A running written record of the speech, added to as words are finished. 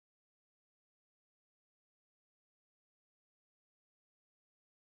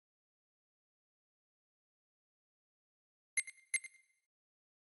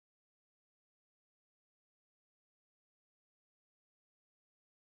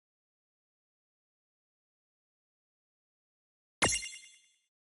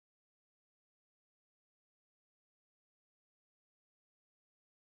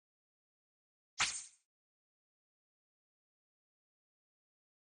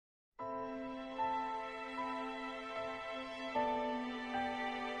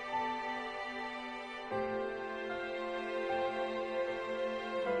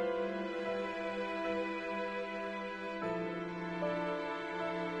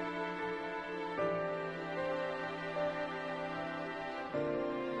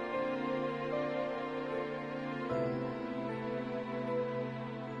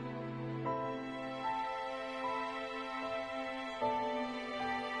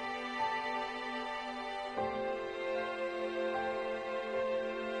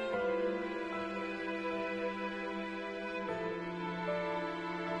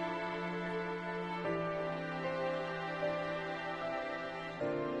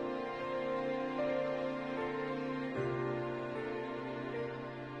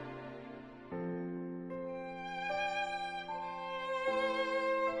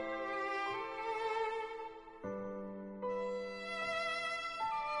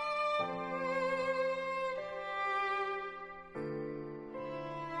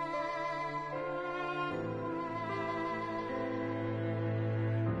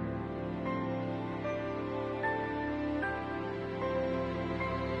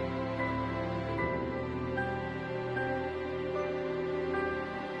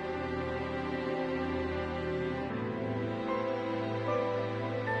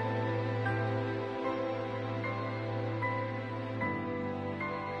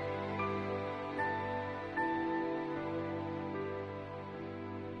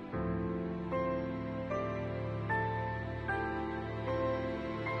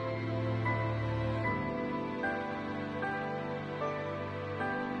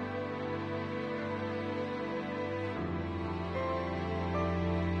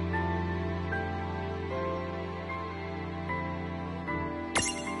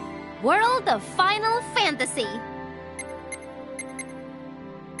world of Final Fantasy.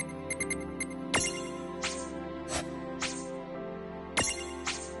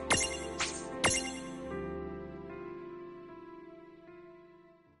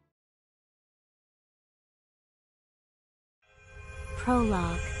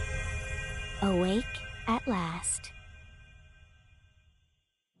 Prologue. Awake at last.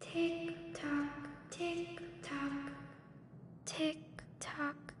 Tick tock, tick tock, tick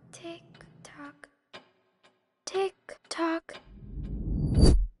tock, tick tock, tick tock.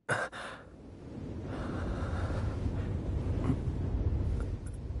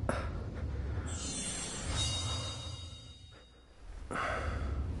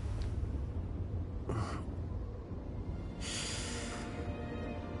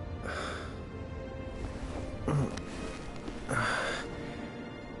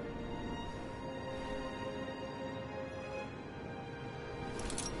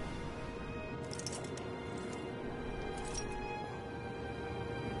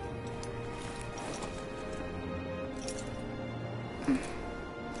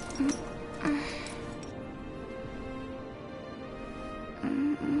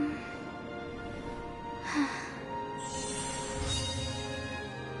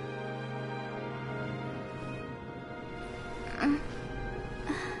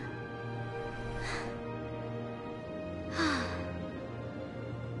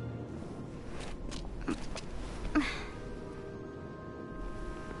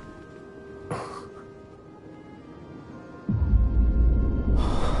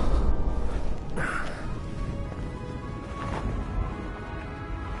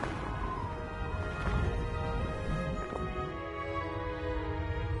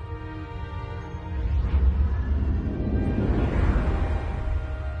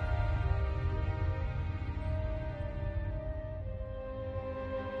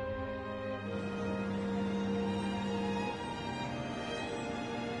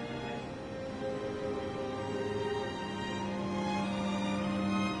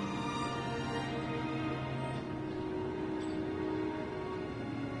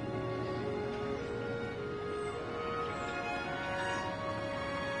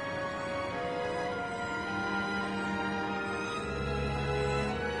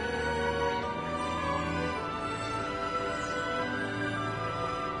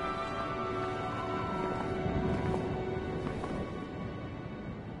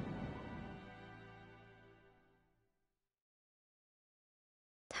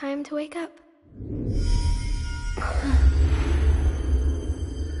 Time to wake up.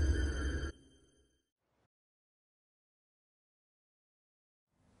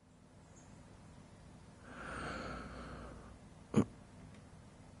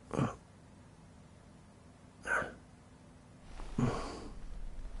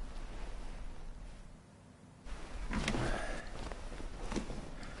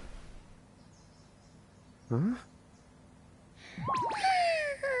 Huh?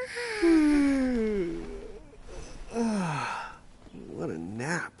 What a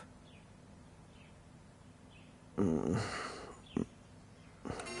nap.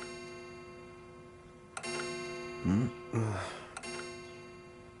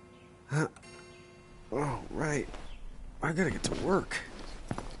 Oh, right. I gotta get to work.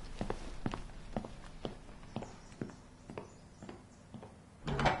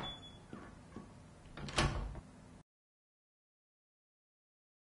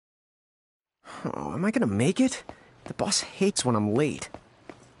 Oh, am I gonna make it? The boss hates when I'm late.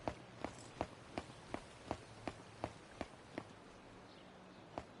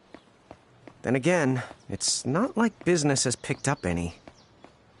 Then again, it's not like business has picked up any.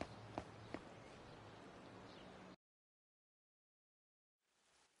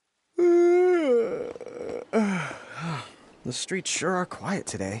 The streets sure are quiet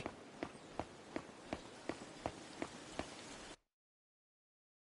today.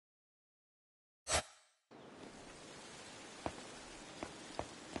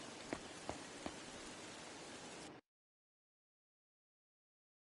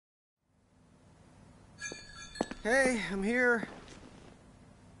 Hey, I'm here.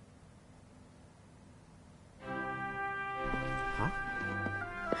 Huh?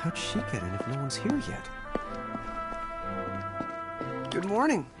 How'd she get in if no one's here yet? Good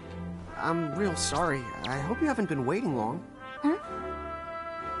morning. I'm real sorry. I hope you haven't been waiting long. Huh?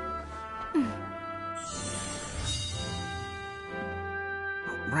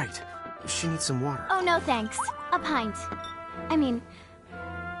 Oh, right. She needs some water. Oh, no thanks. A pint. I mean,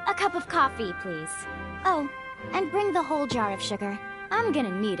 a cup of coffee, please. Oh, and bring the whole jar of sugar. I'm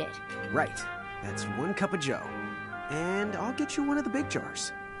gonna need it. Right. That's 1 cup of joe. And I'll get you one of the big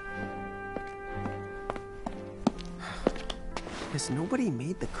jars. Has nobody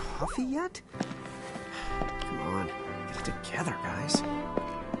made the coffee yet? Come on, get it together, guys.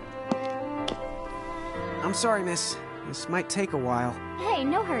 I'm sorry, miss. This might take a while. Hey,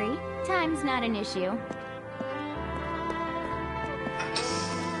 no hurry. Time's not an issue.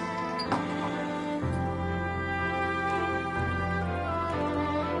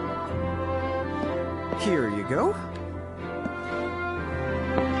 Here you go.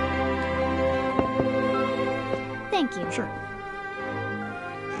 Thank you. Sure.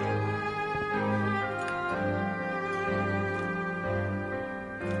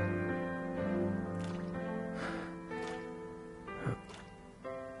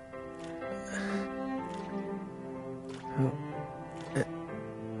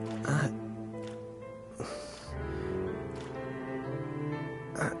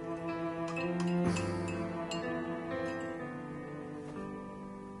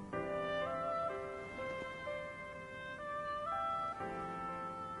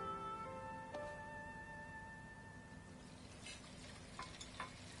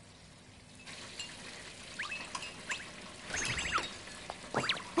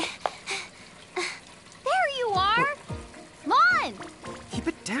 Keep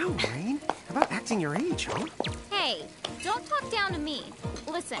it down, Rain. How about acting your age, huh? Hey, don't talk down to me.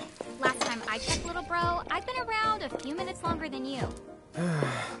 Listen, last time I checked, little bro, I've been around a few minutes longer than you.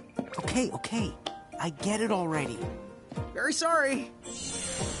 Okay. I get it already. Very sorry.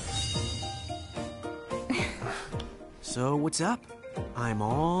 So, what's up? I'm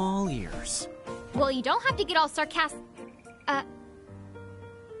all ears. Well, you don't have to get all sarcastic.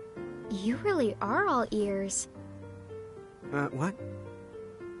 You really are all ears. What?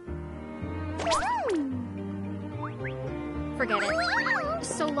 Forget it.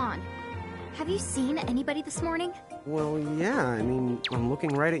 So, Lon, have you seen anybody this morning? Well, yeah, I mean, I'm looking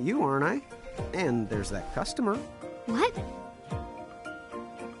right at you, aren't I? And there's that customer. What?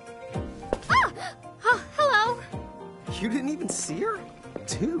 Ah! Oh, hello. You didn't even see her?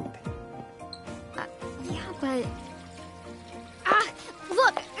 Dude. Yeah, but...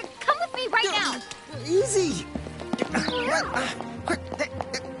 look! Come with me right now! Easy! Ow,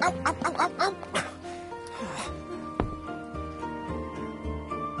 ow, ow, ow, ow.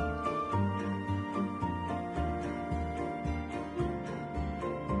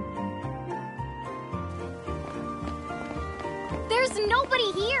 There's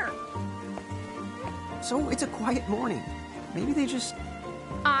nobody here! So it's a quiet morning. Maybe they just...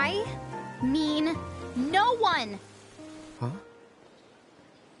 I mean no one! Huh?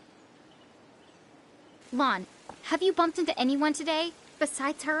 Lon, have you bumped into anyone today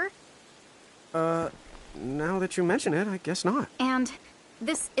besides her? Now that you mention it, I guess not. And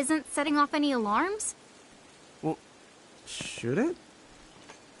this isn't setting off any alarms? Well, should it?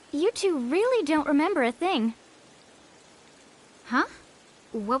 You two really don't remember a thing. Huh?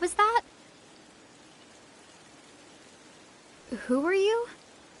 What was that? Who are you?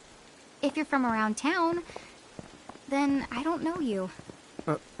 If you're from around town, then I don't know you.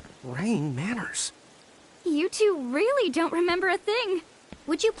 Rain, manners. You two really don't remember a thing.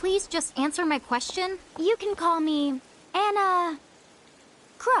 Would you please just answer my question? You can call me Anna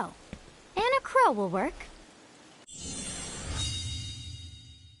Crow. Anna Crow will work.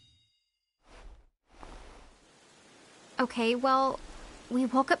 Okay, well, we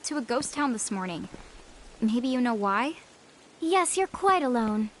woke up to a ghost town this morning. Maybe you know why? Yes, you're quite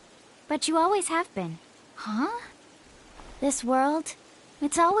alone. But you always have been. Huh? This world,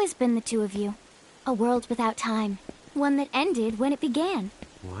 it's always been the two of you. A world without time. One that ended when it began.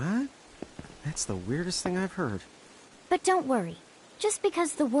 What? That's the weirdest thing I've heard. But don't worry. Just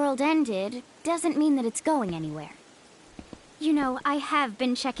because the world ended doesn't mean that it's going anywhere. You know, I have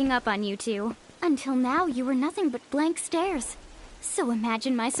been checking up on you two. Until now, you were nothing but blank stares. So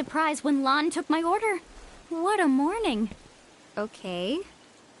imagine my surprise when Lon took my order. What a morning. Okay.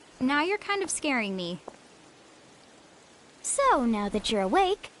 Now you're kind of scaring me. So, now that you're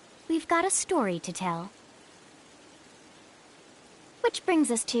awake, we've got a story to tell. Which brings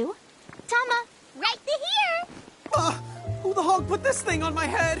us to... Tama, right here! Who the hog put this thing on my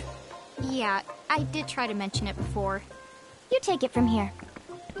head? Yeah, I did try to mention it before. You take it from here.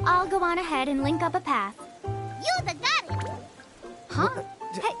 I'll go on ahead and link up a path. You the got it! Huh?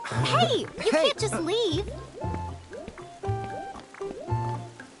 Hey, you can't just leave.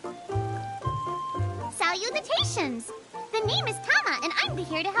 Salutations! The name is Tama, and I'm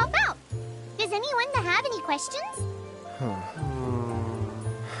here to help out. Does anyone have any questions?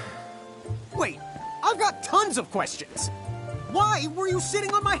 Wait, I've got tons of questions. Why were you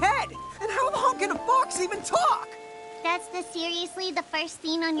sitting on my head? And how the hell can a fox even talk? That's seriously the first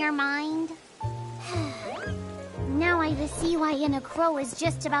thing on your mind? Now I see why Inna Crow is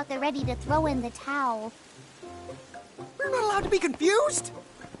just about ready to throw in the towel. We're not allowed to be confused?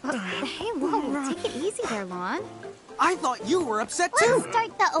 Hey, whoa, take it easy there, Lon. I thought you were upset Let's too.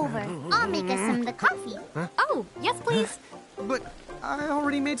 start the over. I'll make us some the coffee. Oh, yes, please. But I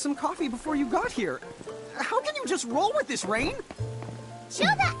already made some coffee before you got here. How can you just roll with this, Rain?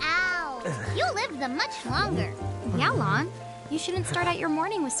 Chill the out. You lived them much longer. Yeah, Lon. You shouldn't start out your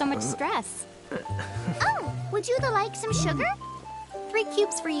morning with so much stress. Oh, would you like some sugar? 3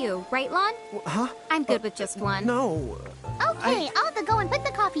 cubes for you, right, Lon? Huh? I'm good with just one. No. Okay, I'll have to go and put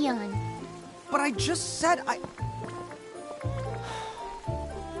the coffee on. But I just said I...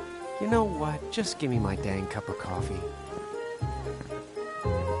 You know what? Just give me my dang cup of coffee.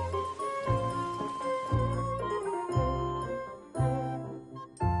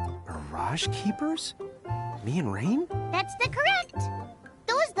 Mirage Keepers? Me and Rain? That's the correct.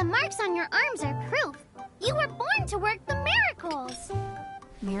 The marks on your arms are proof. You were born to work the miracles.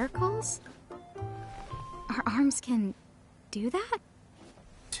 Miracles? Our arms can do that?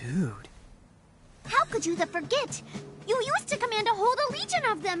 Dude. How could you forget? You used to command a whole legion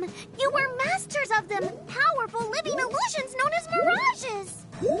of them. You were masters of them, powerful living illusions known as mirages.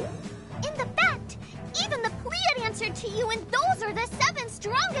 In the fact, even the Pleiad answered to you, and those are the 7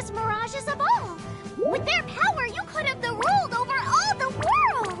 strongest mirages of all. With their power, you could have ruled over all the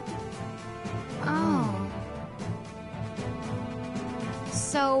world. Oh.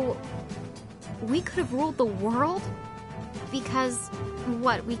 So, we could have ruled the world? Because,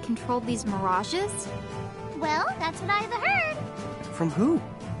 what, we controlled these mirages? Well, that's what I've heard. From who?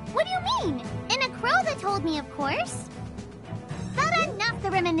 What do you mean? In a crow that told me, of course. But enough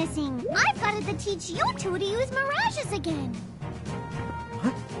the reminiscing. I've got to teach you two to use mirages again.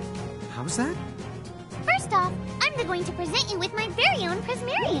 What? How's that? First off, I'm going to present you with my very own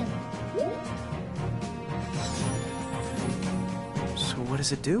Prismarium. So what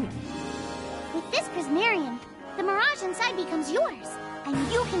does it do? With this Prismarium, the mirage inside becomes yours, and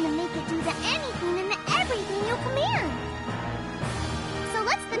you can make it do the anything and the everything you command. So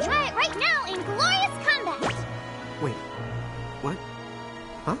let's try it right now in glorious combat. Wait. What?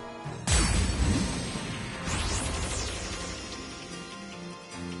 Huh?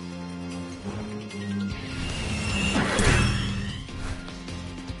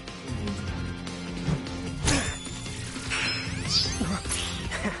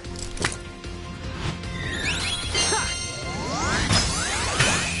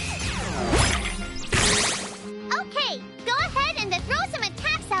 Okay, go ahead and throw some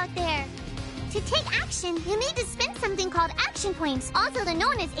attacks out there. To take action, you need to spend something called action points, also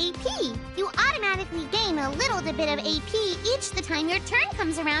known as AP. You automatically gain a little bit of AP each the time your turn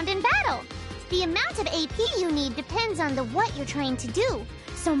comes around in battle. The amount of AP you need depends on what you're trying to do,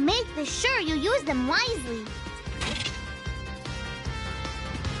 so make sure you use them wisely.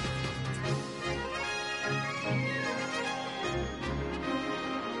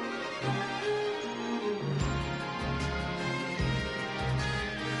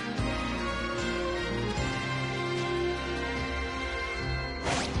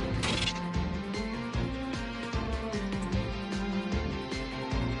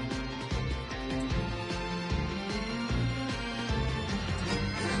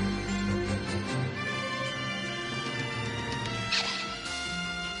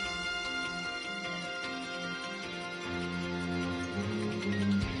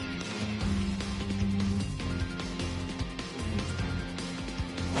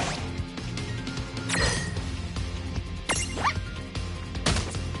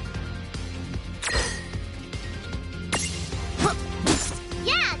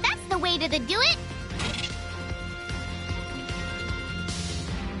 Yeah, that's the way to do it.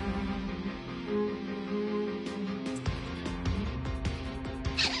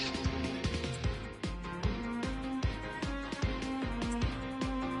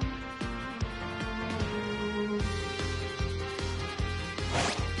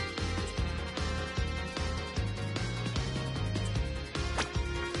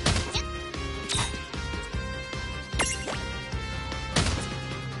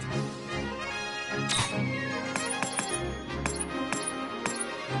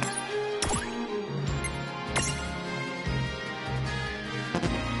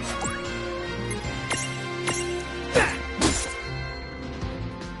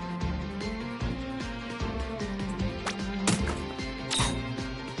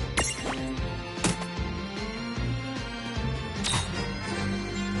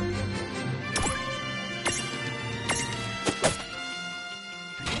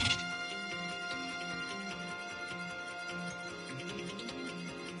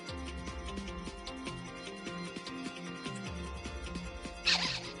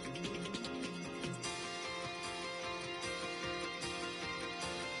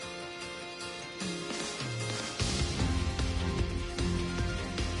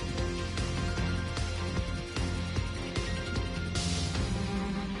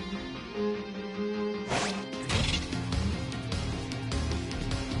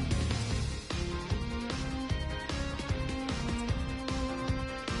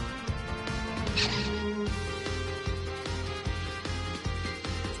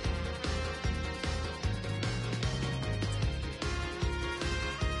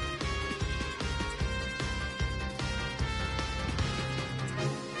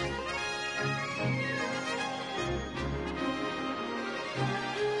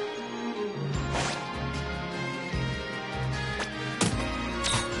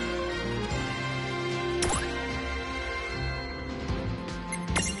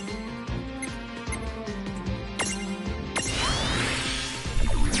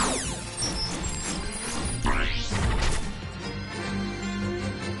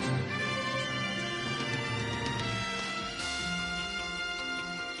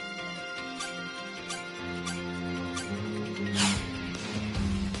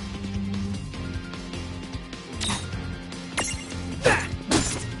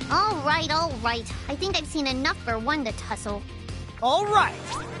 All right. I think I've seen enough for one to tussle. All right.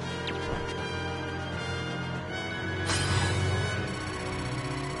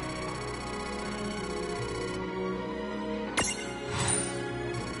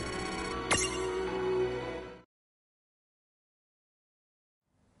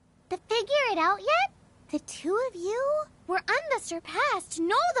 To figure it out yet? The two of you? Were unsurpassed.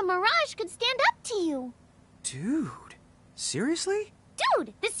 No, the Mirage could stand up to you. Dude, seriously?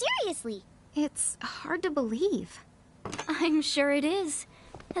 Dude, seriously. It's hard to believe. I'm sure it is.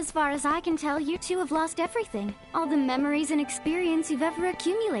 As far as I can tell, you two have lost everything. All the memories and experience you've ever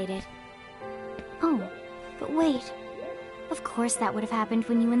accumulated. Oh, but wait. Of course that would have happened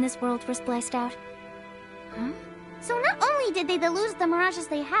when you and this world were spliced out. Huh? So not only did they lose the Mirages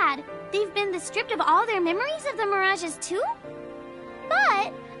they had, they've been stripped of all their memories of the Mirages too?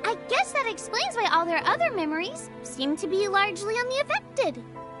 But I guess that explains why all their other memories seem to be largely unaffected.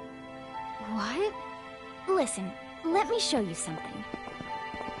 What? Listen, let me show you something.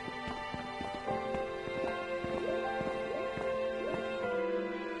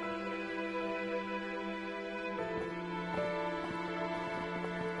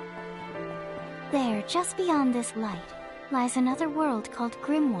 There, just beyond this light, lies another world called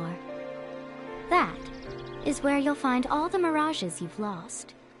Grimoire. That is where you'll find all the Mirages you've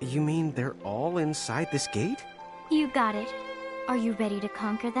lost. You mean they're all inside this gate? You got it. Are you ready to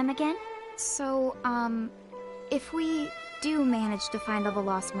conquer them again? So, if we do manage to find all the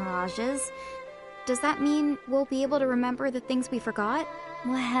lost Mirages, does that mean we'll be able to remember the things we forgot?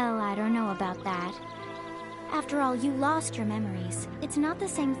 Well, I don't know about that. After all, you lost your memories. It's not the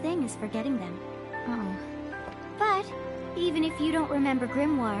same thing as forgetting them. Oh. But even if you don't remember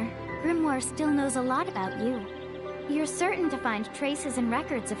Grimoire, Grimoire still knows a lot about you. You're certain to find traces and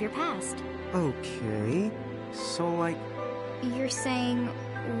records of your past. Okay. So, like... You're saying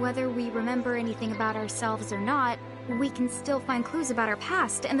whether we remember anything about ourselves or not, we can still find clues about our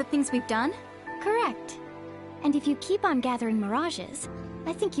past and the things we've done? Correct. And if you keep on gathering Mirages,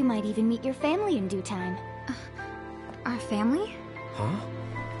 I think you might even meet your family in due time. Our family? Huh?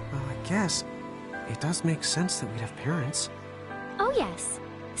 Well, I guess it does make sense that we'd have parents. Oh, yes.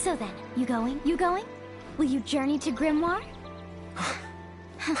 So then, you going? You going? Will you journey to Grimoire?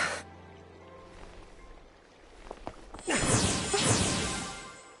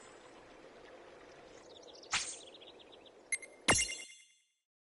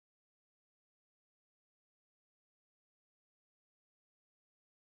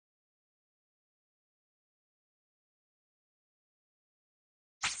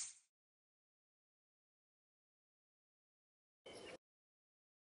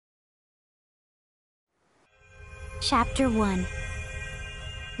 Chapter 1.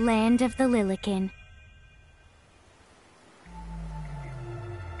 Land of the Lilikin.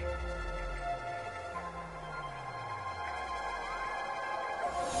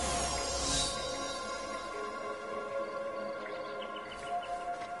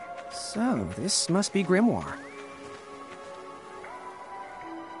 So, this must be Grimoire.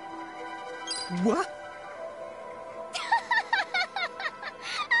 What?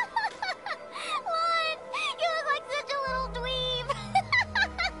 Lon, you look like such a little dweeb.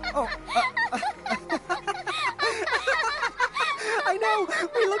 Oh, I know!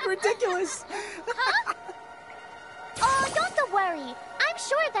 We look ridiculous! Oh, don't worry. I'm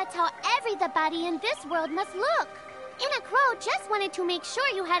sure that's how everybody in this world must look. Inna Crow just wanted to make sure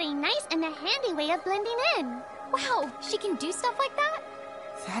you had a nice and a handy way of blending in. Wow, she can do stuff like that?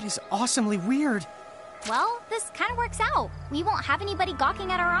 That is awesomely weird. Well, this kind of works out. We won't have anybody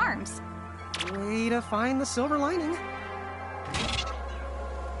gawking at our arms. Way to find the silver lining.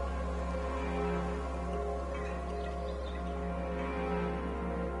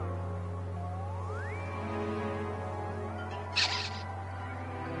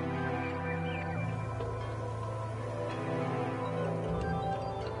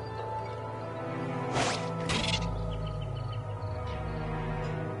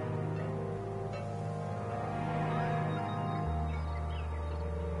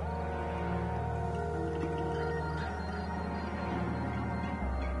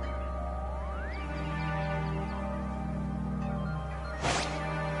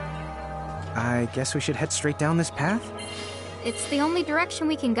 I guess we should head straight down this path? It's the only direction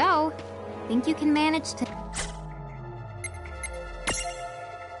we can go. Think you can manage to...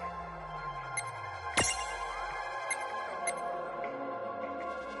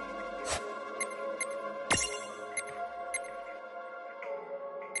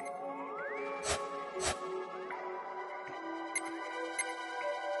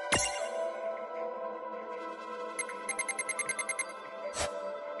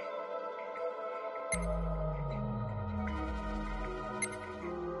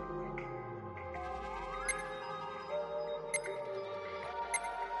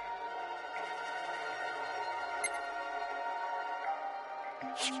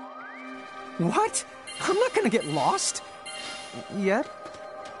 What? I'm not gonna get lost. Yet?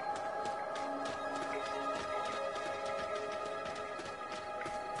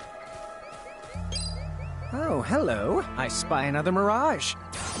 Oh, hello. I spy another mirage.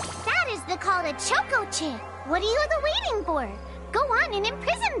 That is the call to Choco Chip. What are you waiting for? Go on and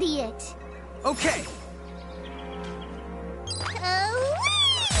imprison the it. Okay.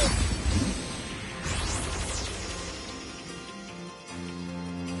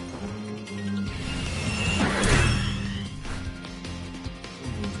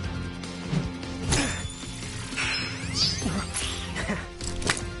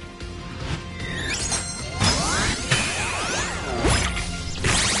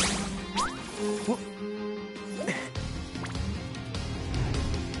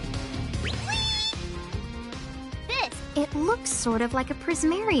 It looks sort of like a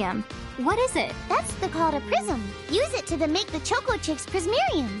prismarium. What is it? That's the call to Prism. Use it to make the Choco Chicks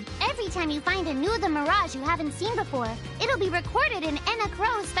Prismarium. Every time you find a new The Mirage you haven't seen before, it'll be recorded in Enna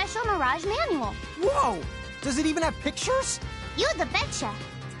Crow's special Mirage manual. Whoa! Does it even have pictures? You the betcha.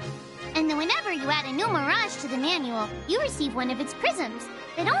 And then whenever you add a new Mirage to the manual, you receive one of its prisms.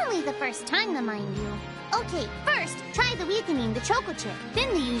 But only the first time, though, mind you. Okay, first, try the weakening the Choco Chip.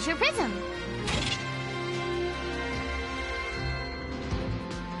 Then use your prism.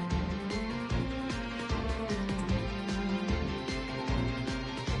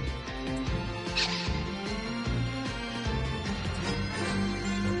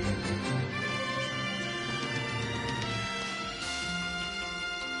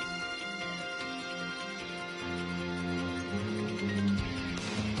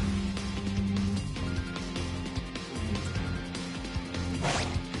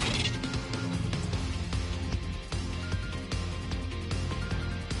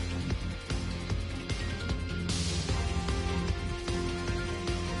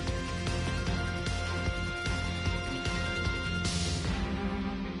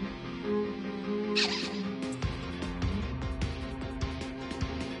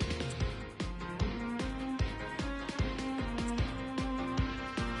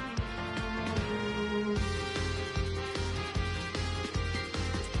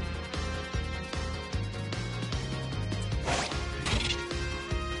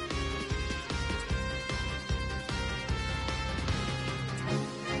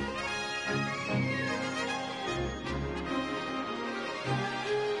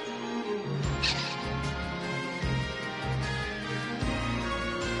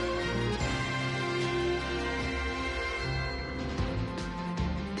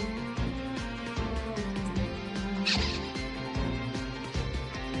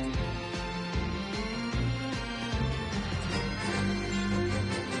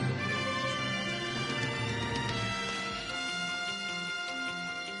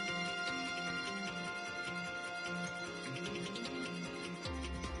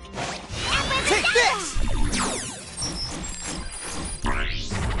 Take this!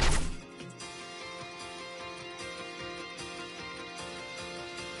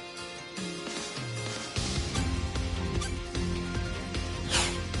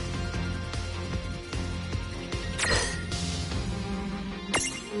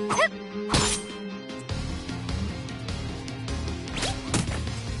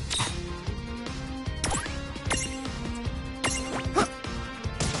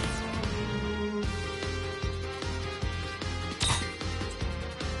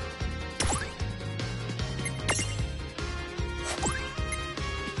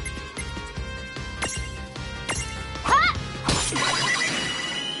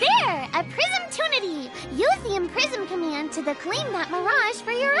 Use the Imprism command to claim that Mirage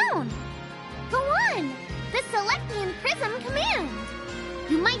for your own. Go on! The Select the Imprism command!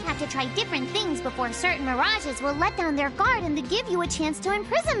 You might have to try different things before certain Mirages will let down their guard and give you a chance to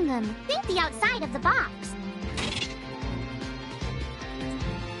imprison them. Think the outside of the box.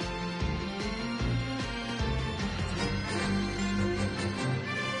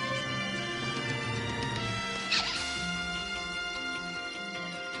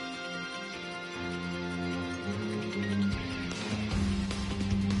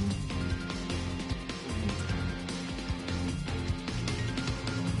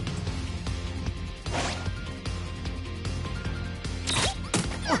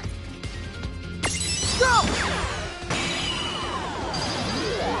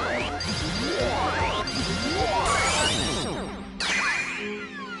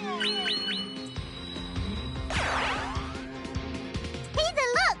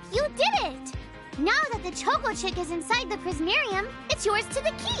 Chick is inside the Prismarium, it's yours to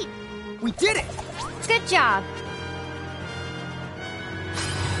the keep. We did it! Good job.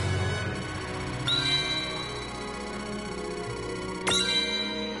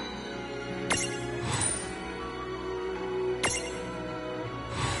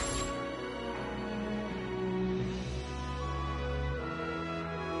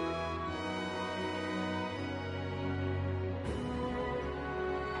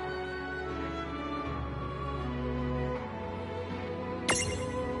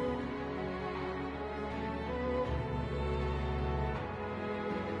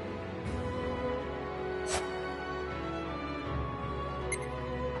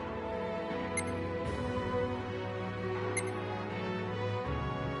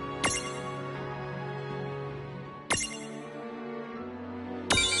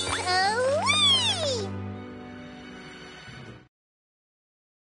 Away!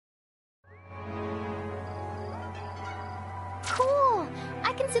 Cool.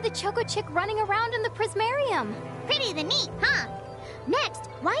 I can see the Choco Chick running around in the Prismarium. Pretty the neat, huh? Next,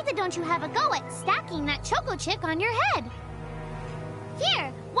 why don't you have a go at stacking that Choco Chick on your head?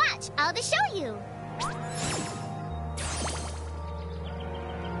 Here, watch, I'll just show you.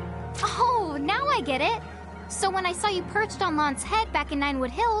 Oh, now I get it. So when I saw you perched on Lon's head back in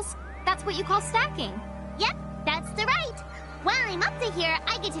Ninewood Hills, that's what you call stacking. Yep, that's the right. While I'm up to here,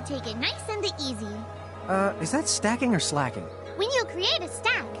 I get to take it nice and easy. Is that stacking or slacking? When you create a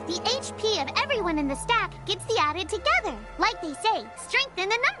stack, the HP of everyone in the stack gets the added together. Like they say, strength in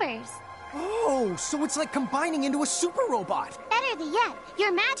the numbers. Oh, so it's like combining into a super robot. Better yet,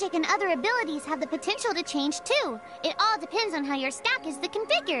 your magic and other abilities have the potential to change too. It all depends on how your stack is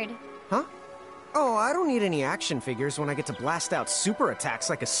configured. Huh? Oh, I don't need any action figures when I get to blast out super attacks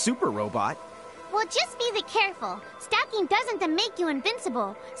like a super robot. Well, just be careful. Stacking doesn't make you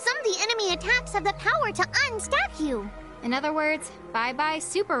invincible. Some of the enemy attacks have the power to unstack you. In other words, bye-bye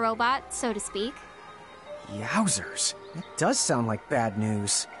super robot, so to speak. Yowzers. It does sound like bad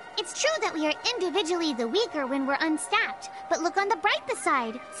news. It's true that we are individually the weaker when we're unstacked, but look on the brighter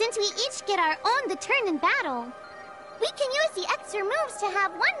side. Since we each get our own turn in battle, we can use the extra moves to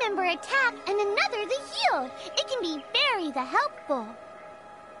have one member attack and another the heal. It can be very helpful.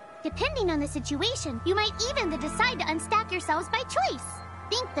 Depending on the situation, you might even decide to unstack yourselves by choice.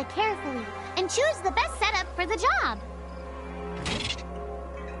 Think carefully and choose the best setup for the job.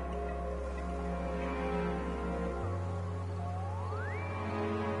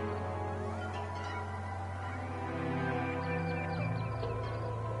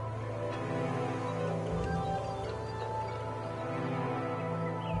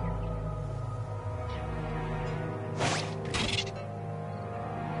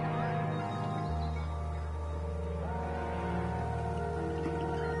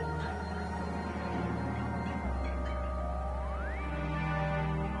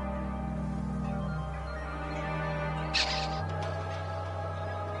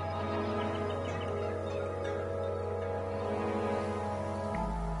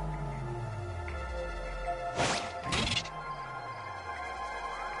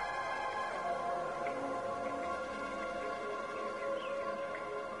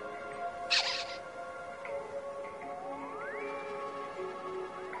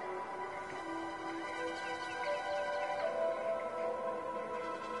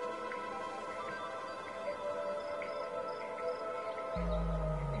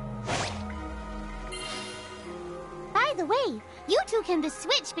 By the way, you two can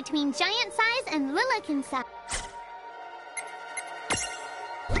switch between giant size and Lillican size.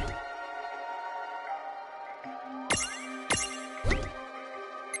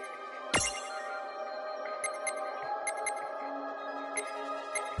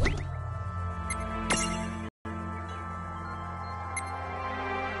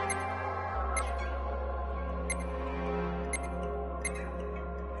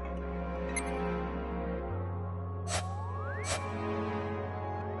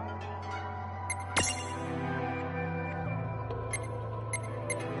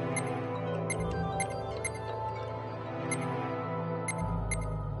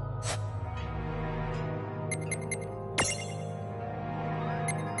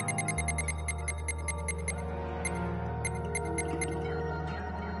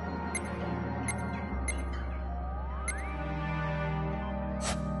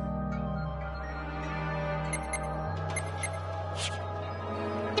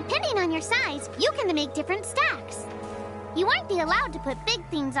 Depending on your size, you can make different stacks. You aren't allowed to put big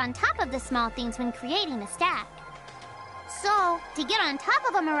things on top of the small things when creating a stack. So, to get on top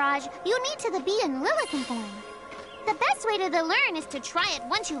of a Mirage, you need to be in Lillican form. The best way to learn is to try it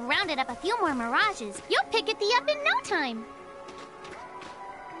once you've rounded up a few more mirages. You'll pick it up in no time.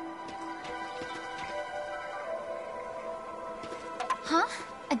 Huh?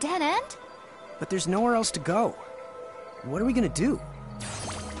 A dead end? But there's nowhere else to go. What are we gonna do?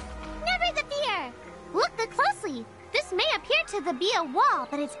 Never the fear! Look closely. This may appear to be a wall,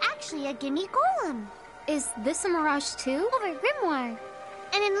 but it's actually a gimme golem. Is this a mirage too? Over Grimoire.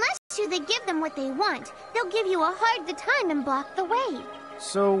 And unless they give them what they want, they'll give you a hard time and block the way.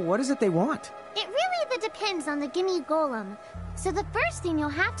 So what is it they want? It really depends on the gimme golem. So the first thing you'll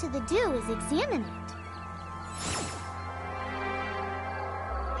have to do is examine it.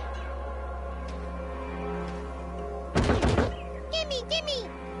 Gimme!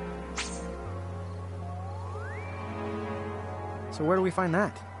 So where do we find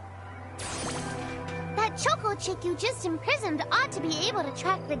that? That Choco chick you just imprisoned ought to be able to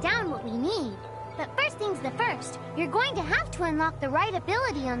track down what we need. But first things the first, you're going to have to unlock the right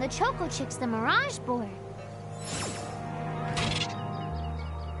ability on the Choco chick's the Mirage board.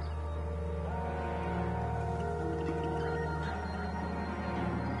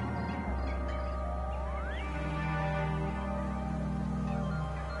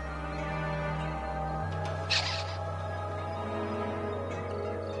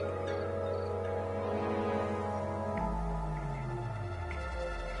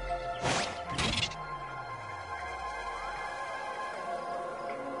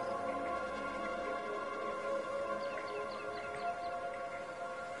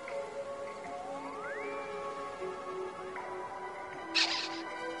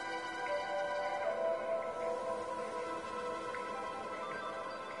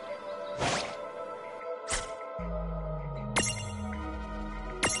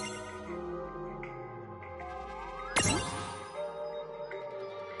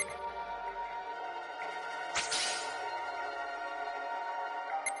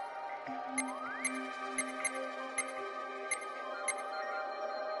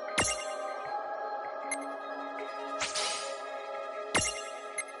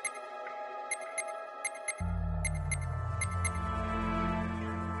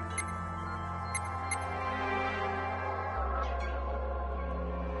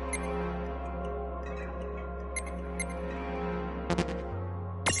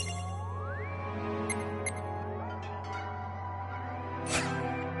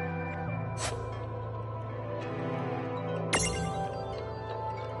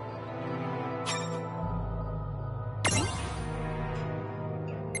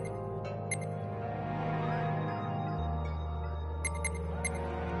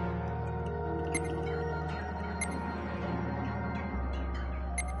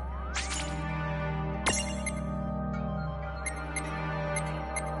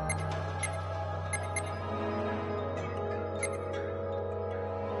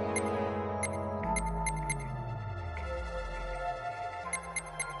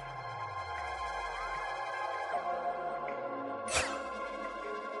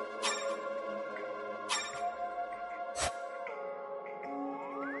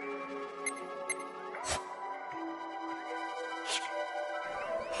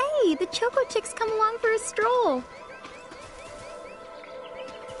 Hey, the Choco Chick's come along for a stroll.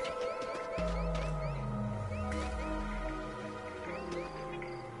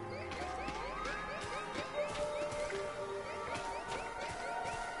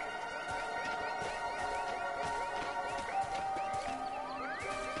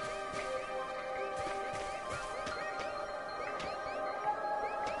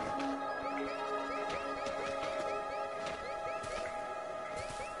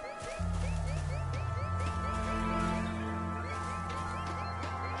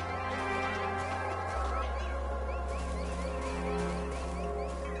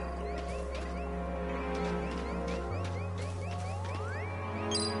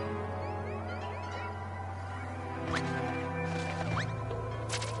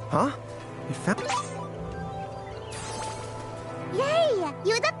 Huh? You found... Yay!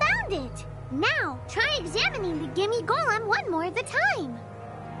 You found it! Now, try examining the gimme golem one more at a time.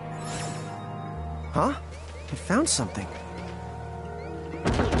 Huh? You found something.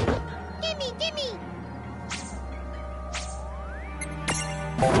 Gimme!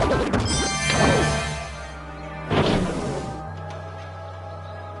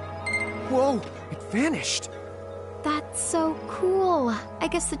 Whoa! It vanished! That's so cool. I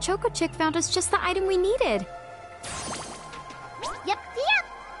guess the Choco Chick found us just the item we needed. Yep.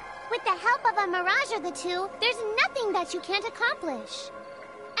 With the help of a Mirage or the two, there's nothing that you can't accomplish.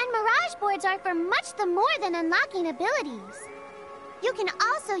 And Mirage boards are for much more than unlocking abilities. You can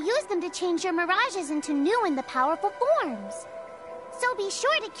also use them to change your mirages into new and the powerful forms. So be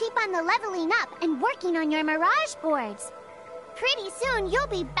sure to keep on the leveling up and working on your mirage boards. Pretty soon, you'll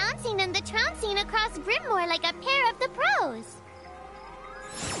be bouncing and the trouncing across Grimoire like a pair of the pros.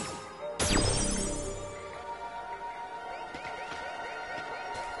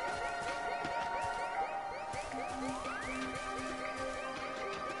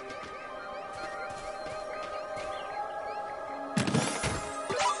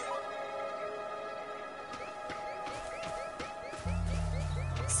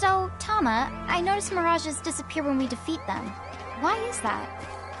 So, Tama, I noticed mirages disappear when we defeat them. Why is that?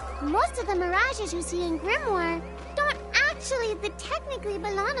 Most of the mirages you see in Grimoire don't actually technically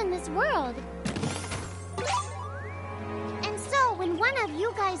belong in this world. And so, when one of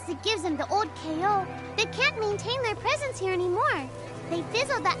you guys gives them the old KO, they can't maintain their presence here anymore. They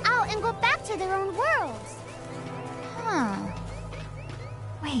fizzle out and go back to their own worlds. Huh.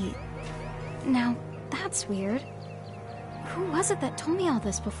 Wait. Now, that's weird. Who was it that told me all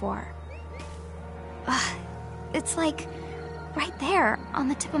this before? It's like right there on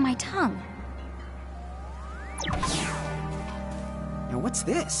the tip of my tongue. Now what's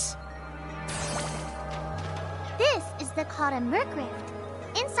this? This is the Kata Mercrift.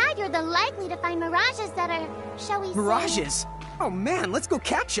 Inside, you're the likely to find mirages that are, shall we say... Mirages? Oh man, let's go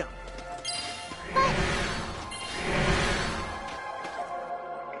catch them. But...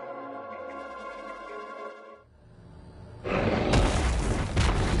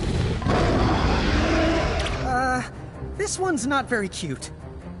 This one's not very cute.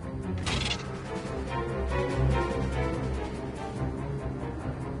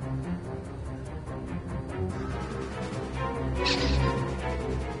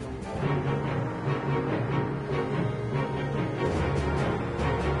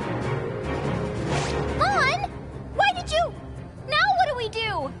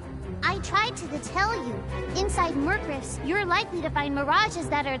 I tried to tell you. Inside Mercrifts, you're likely to find mirages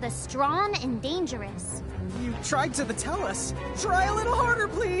that are the strong and dangerous. You tried to tell us. Try a little harder,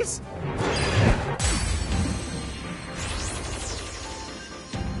 please.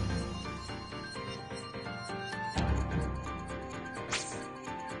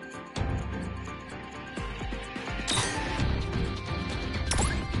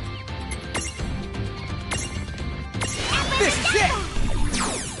 This is it!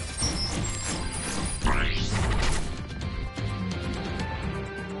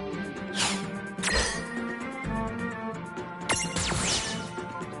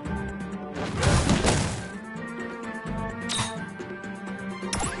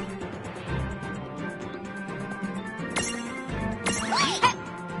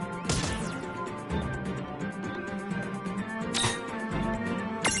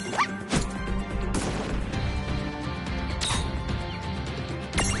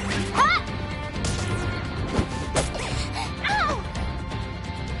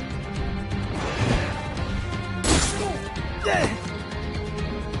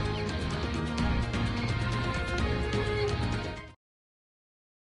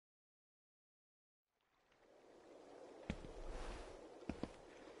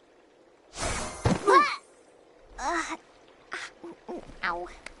 Ow.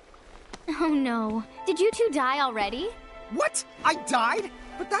 Oh no. Did you two die already? What? I died?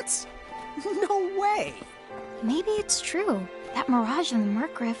 But that's... no way. Maybe it's true. That mirage in the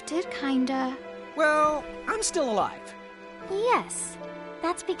Mercrift did kinda... Well, I'm still alive. Yes.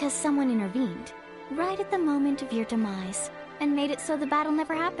 That's because someone intervened. Right at the moment of your demise. And made it so the battle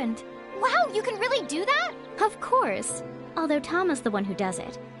never happened. Wow, you can really do that? Of course. Although Tama's the one who does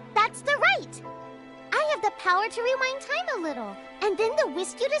it. That's the right! I have the power to rewind time a little, and then to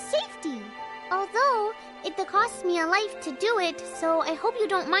whisk you to safety. Although, it costs me a life to do it, so I hope you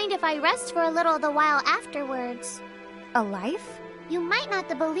don't mind if I rest for a little the while afterwards. A life? You might not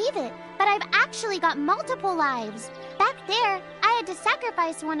believe it, but I've actually got multiple lives. Back there, I had to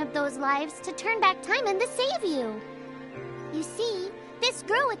sacrifice one of those lives to turn back time and to save you. You see, this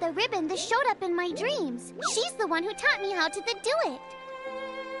girl with the ribbon that showed up in my dreams, she's the one who taught me how to do it.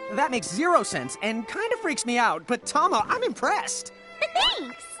 That makes zero sense and kind of freaks me out, but Tama, I'm impressed.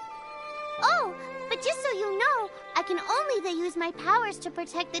 Thanks! Oh, but just so you know, I can only use my powers to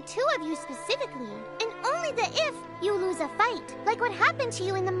protect the two of you specifically, and only if you lose a fight, like what happened to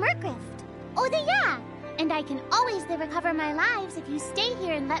you in the Mercrift. Oh, yeah! And I can always recover my lives if you stay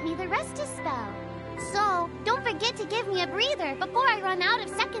here and let me rest a spell. So, don't forget to give me a breather before I run out of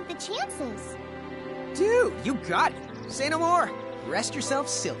second the chances. Dude, you got it. Say no more. Rest yourself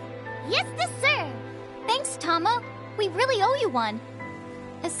silly. Yes, sir. Thanks, Tama. We really owe you one.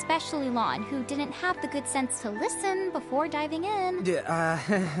 Especially Lon, who didn't have the good sense to listen before diving in.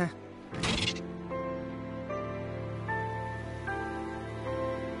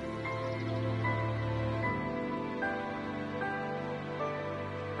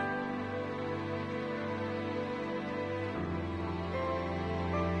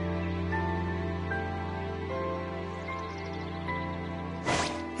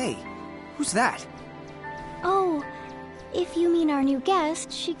 Hey, who's that? Oh, if you mean our new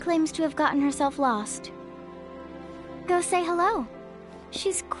guest, she claims to have gotten herself lost. Go say hello.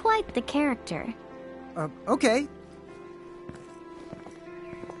 She's quite the character. Okay.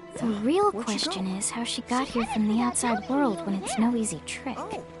 The real Where'd she question go? is how she got here from the outside world when it's no easy trick.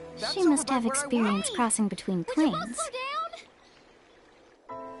 Oh, that's She over must by have where I experience was. crossing between Would you both planes. slow down?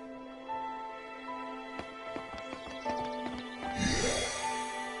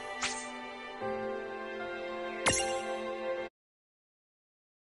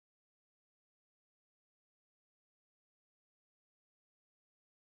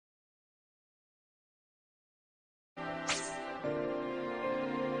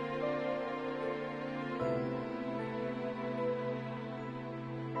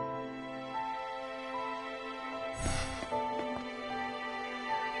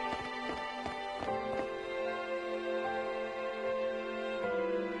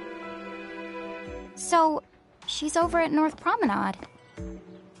 So, she's over at North Promenade.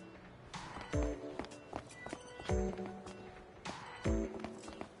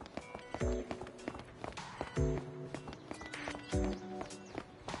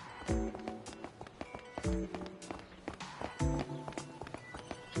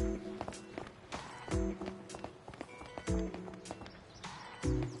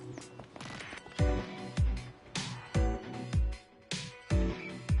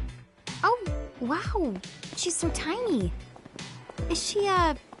 Oh, wow. She's so tiny. Is she,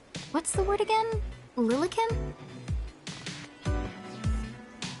 what's the word again? Lilican?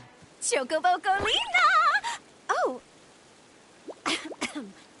 Chocobocolina! Oh.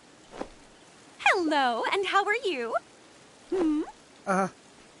 Hello, and how are you?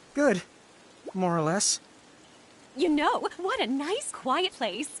 Good. More or less. You know, what a nice, quiet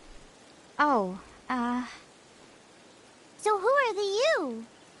place. Oh, So who are the you?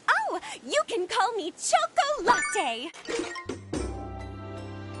 Oh, you can call me Choco Latte.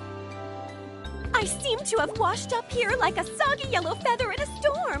 I seem to have washed up here like a soggy yellow feather in a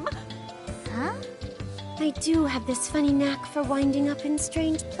storm. huh? I do have this funny knack for winding up in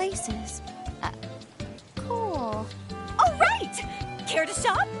strange places. Cool. All right! Care to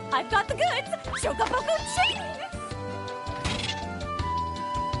shop? I've got the goods. Chocoboco Ching!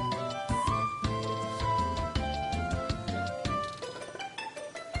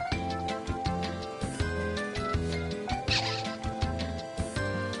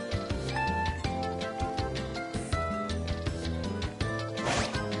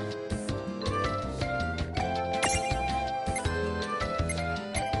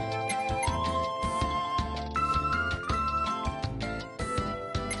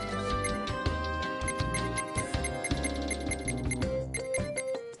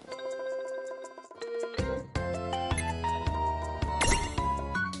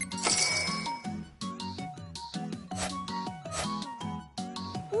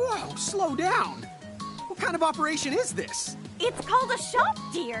 Whoa, slow down. What kind of operation is this? It's called a shop,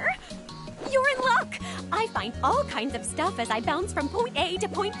 dear. You're in luck. I find all kinds of stuff as I bounce from point A to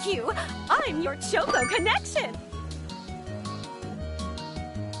point Q. I'm your Choco connection.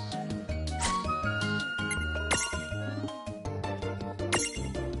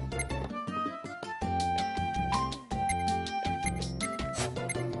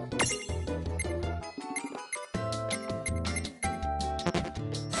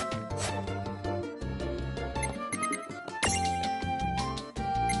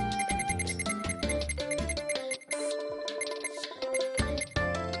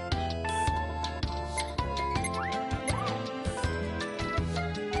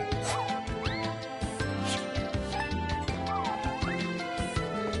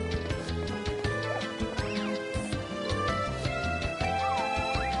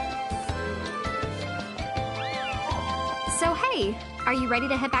 So, hey, are you ready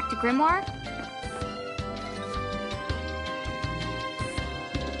to head back to Grimoire?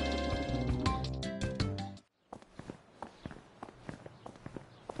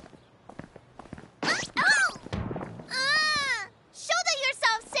 Shoulder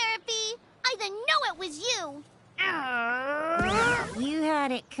yourself, Seraphie! I didn't know it was you! You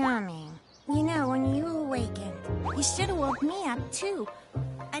had it coming. You know, when you awakened, you should have woke me up, too.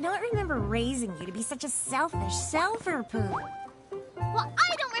 I don't remember raising you to be such a selfish selfer-poo. Well,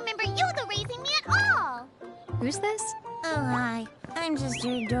 I don't remember Yoda raising me at all. Who's this? Oh, hi. I'm just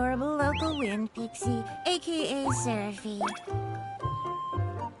your adorable local wind pixie, aka Seraphie.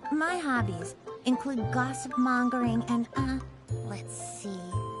 My hobbies include gossip mongering and, let's see.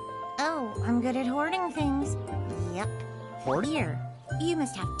 Oh, I'm good at hoarding things. Yep. Hoarding? Here, you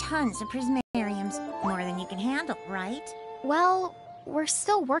must have tons of prismariums. More than you can handle, right? Well, we're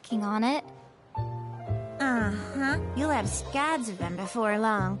still working on it. Uh-huh. You'll have scads of them before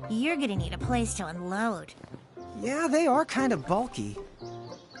long. You're gonna need a place to unload. Yeah, they are kind of bulky.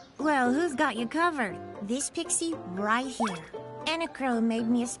 Well, who's got you covered? This pixie right here. Anacro made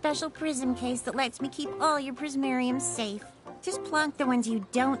me a special prism case that lets me keep all your prismariums safe. Just plonk the ones you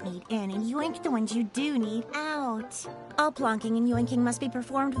don't need in and yoink the ones you do need out. All plonking and yoinking must be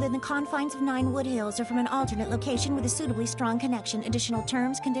performed within the confines of 9 Wood Hills or from an alternate location with a suitably strong connection. Additional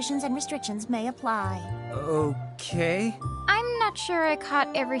terms, conditions, and restrictions may apply. Okay. I'm not sure I caught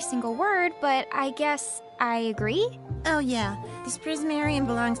every single word, but I guess I agree. Oh yeah, this prismarium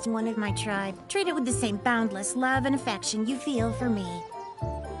belongs to one of my tribe. Treat it with the same boundless love and affection you feel for me.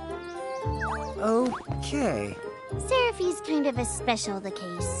 Okay. Seraphie's kind of a special the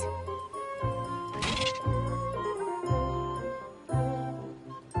case.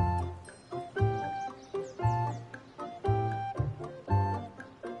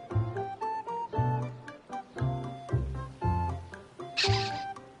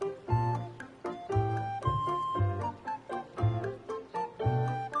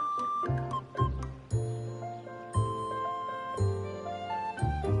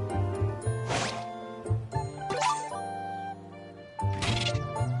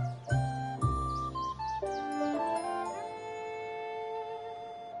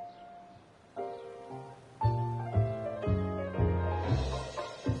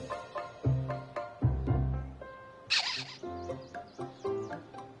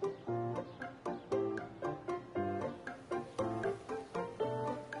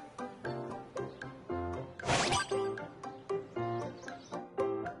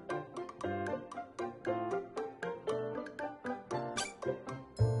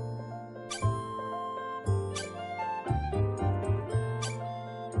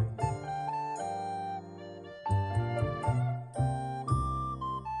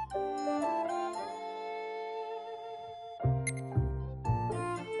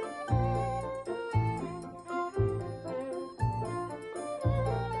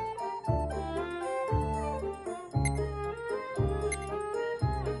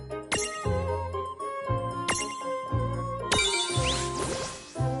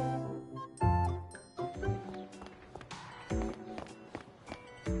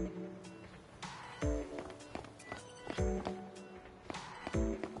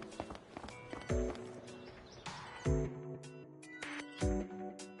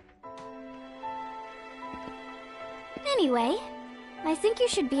 Anyway, I think you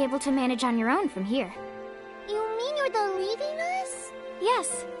should be able to manage on your own from here. You mean you're the leaving us?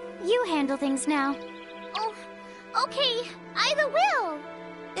 Yes, you handle things now. Oh, okay. Either will.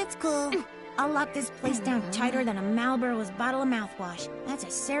 It's cool. I'll lock this place down tighter than a Marlboro's bottle of mouthwash. That's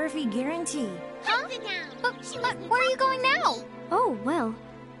a Seraphie guarantee. Huh? But where are you going now? Oh, well,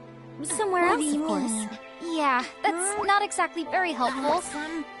 somewhere What else, do you of course. mean? Yeah, that's not exactly very helpful.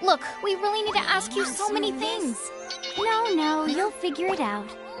 Look, we really need to ask you so many things. No, you'll figure it out.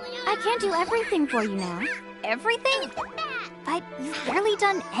 I can't do everything for you now. Everything? But you've barely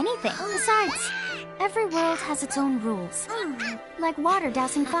done anything. Besides, every world has its own rules. Like water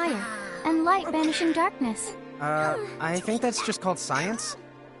dousing fire, and light banishing darkness. I think that's just called science.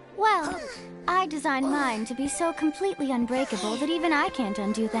 Well, I designed mine to be so completely unbreakable that even I can't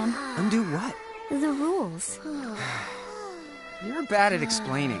undo them. Undo what? The rules. You're bad at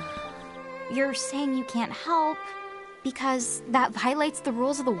explaining. You're saying you can't help because that violates the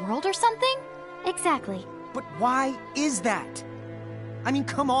rules of the world or something? Exactly. But why is that? I mean,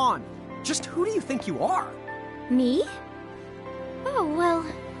 come on. Just who do you think you are? Me? Oh, well...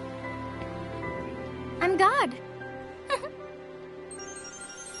 I'm God.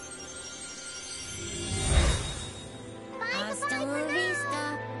 Hasta la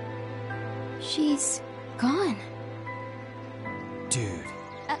vista. She's gone. Dude.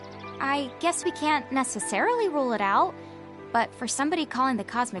 I guess we can't necessarily rule it out, but for somebody calling the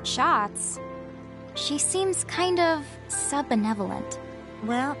cosmic shots, she seems kind of sub-benevolent.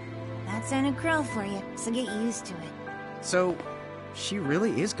 Well, that's Anacro for you, so get used to it. So, she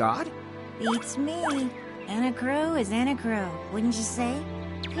really is God? Beats me. Anacro is Anacro, wouldn't you say?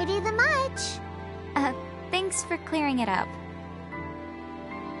 Pretty the much. Thanks for clearing it up.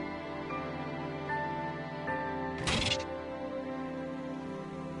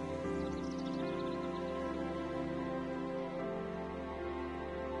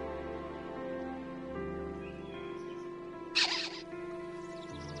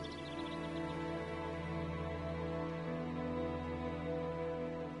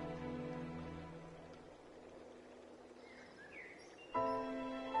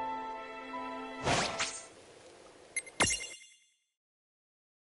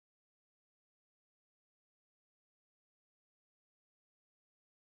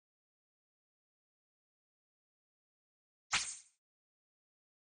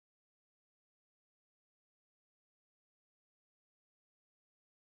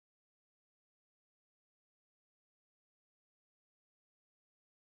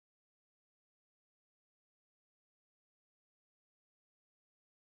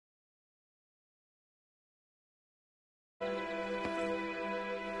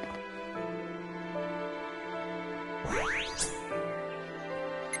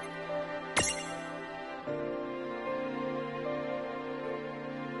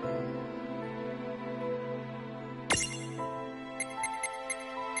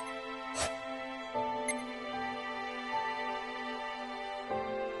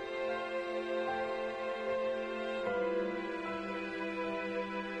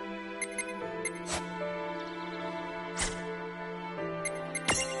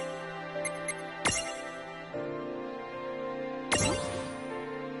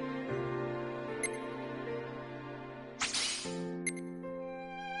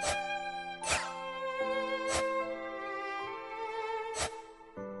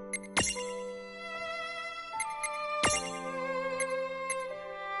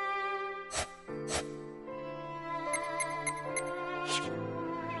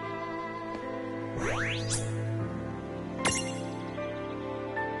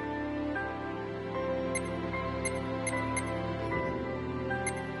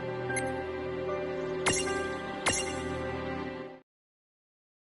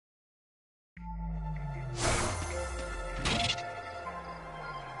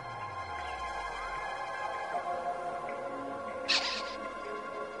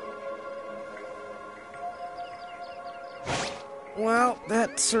 Well,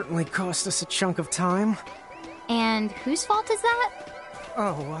 that certainly cost us a chunk of time. And whose fault is that?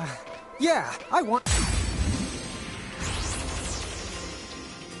 Oh, yeah, I want...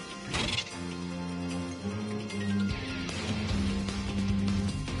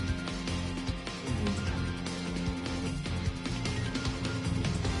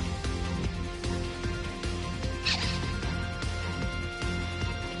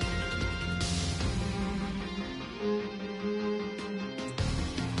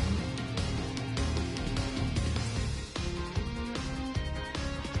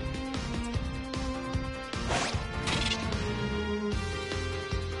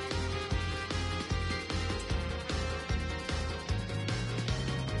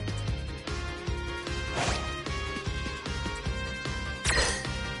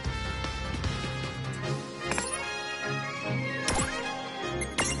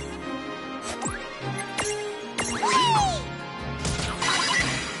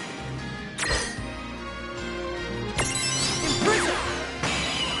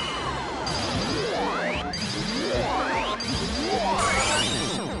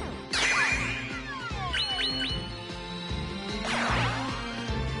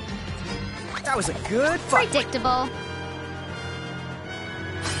 That was a good fight. Predictable.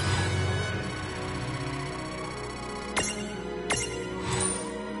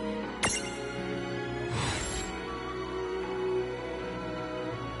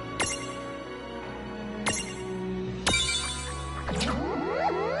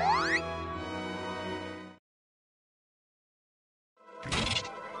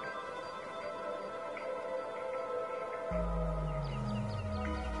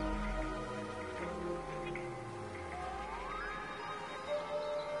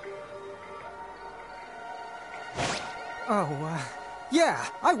 Oh, yeah,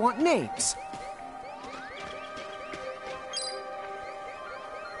 I want names.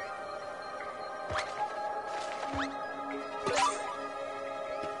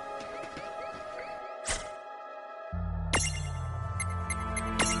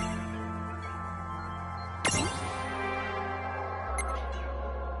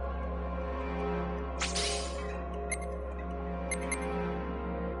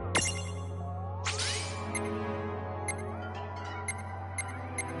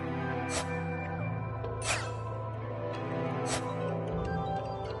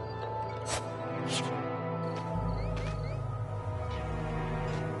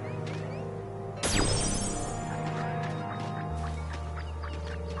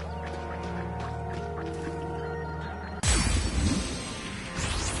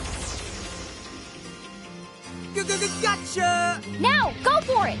 Gotcha! Now, go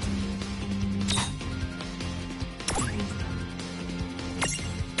for it!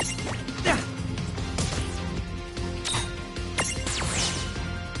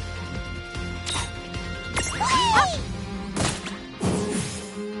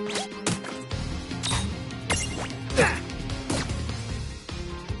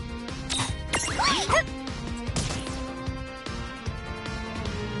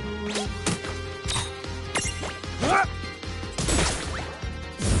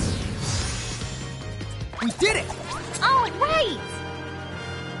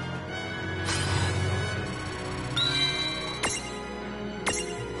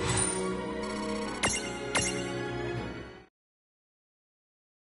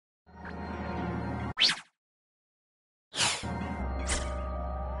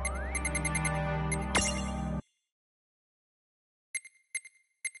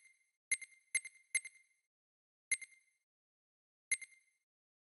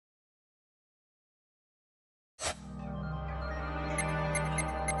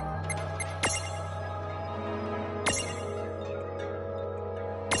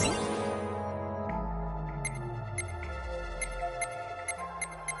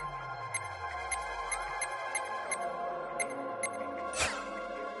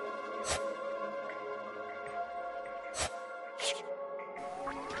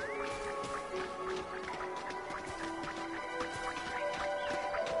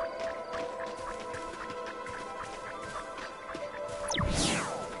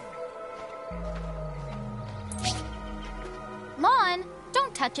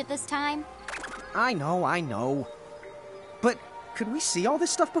 touch it this time. I know. But could we see all this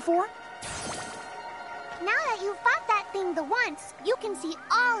stuff before? Now that you've fought that thing the once, you can see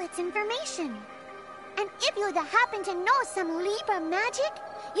all its information. And if you happen to know some Libra magic,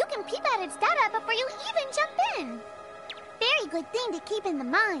 you can peep at its data before you even jump in. Very good thing to keep in the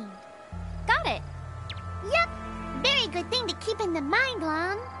mind. Got it. Yep, very good thing to keep in the mind,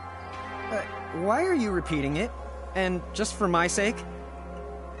 Lon. Why are you repeating it? And just for my sake?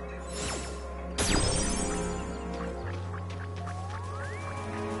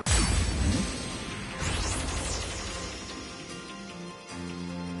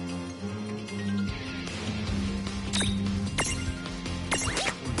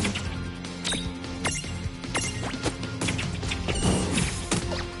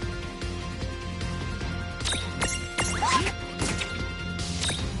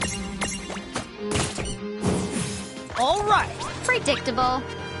 All right. Predictable.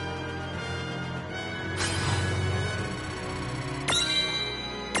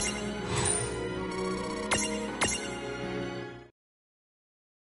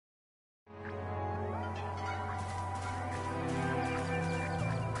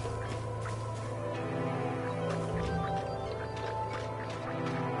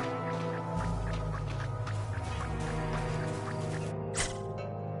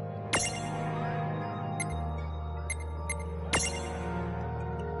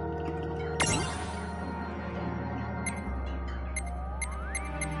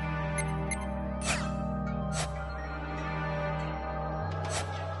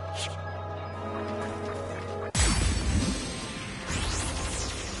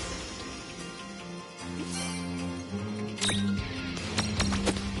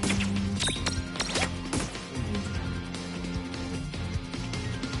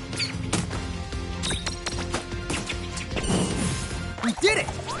 We did it!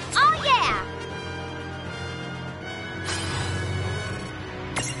 Oh, yeah!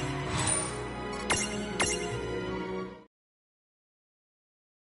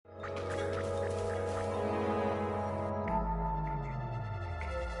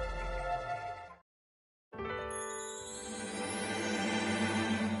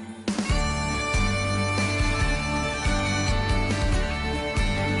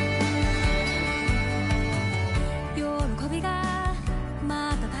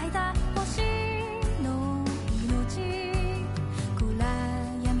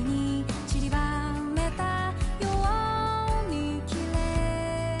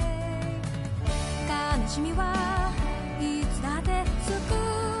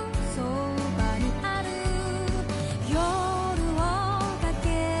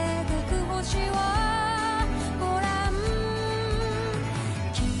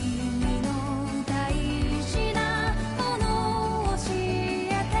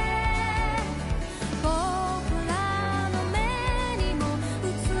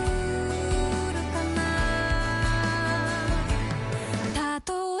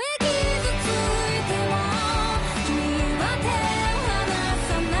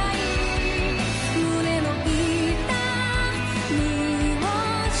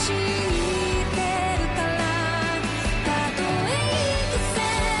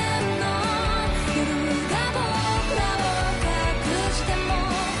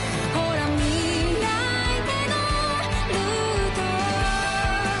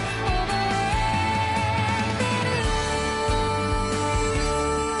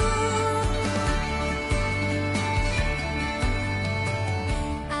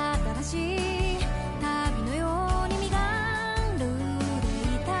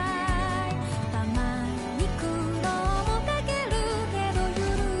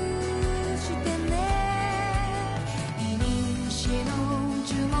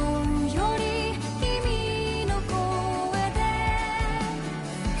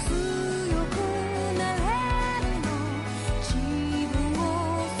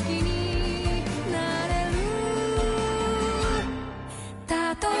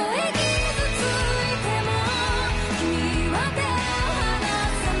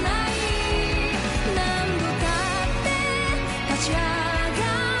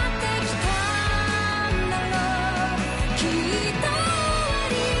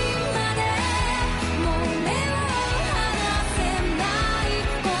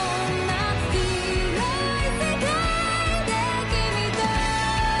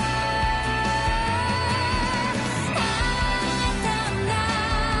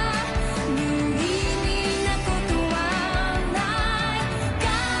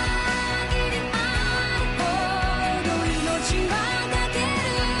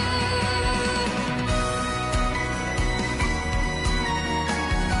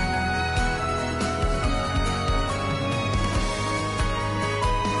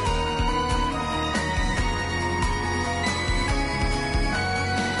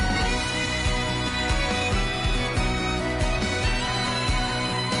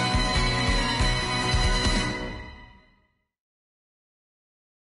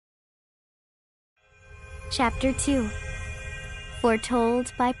 Chapter 2.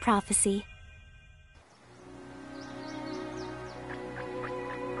 Foretold by Prophecy.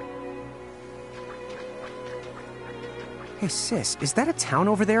 Hey, sis, is that a town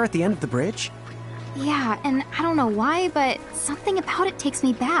over there at the end of the bridge? Yeah, and I don't know why, but something about it takes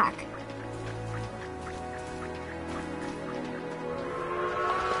me back.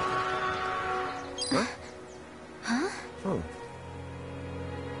 Oh.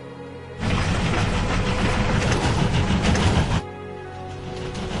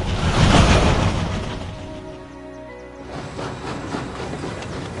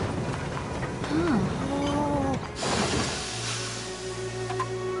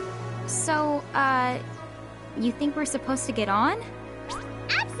 So, you think we're supposed to get on?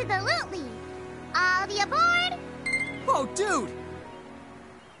 Absolutely! All the aboard! Oh, dude!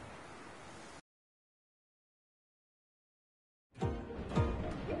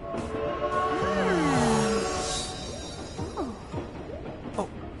 Oh,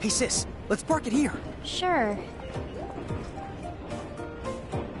 hey sis, let's park it here. Sure.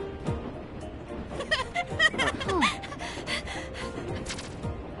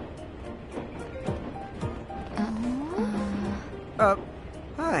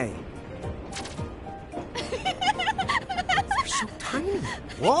 Hi. They're so tiny.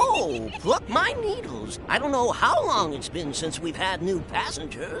 Whoa, pluck my needles. I don't know how long it's been since we've had new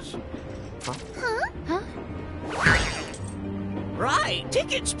passengers. Huh? Right,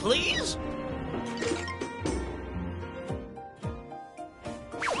 tickets, please.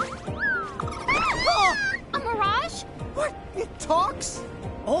 A mirage? What? It talks?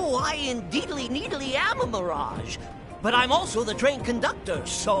 Oh, I indeedly needly am a mirage. But I'm also the train conductor,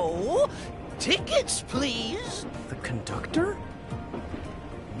 so... tickets, please. The conductor?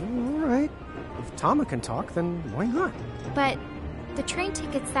 All right. If Tama can talk, then why not? But the train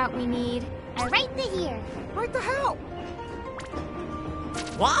tickets that we need... Are right here. Right the hell?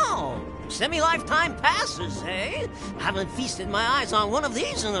 Wow, semi-lifetime passes, eh? Haven't feasted my eyes on one of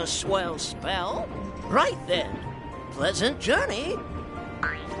these in a swell spell. Right then, pleasant journey.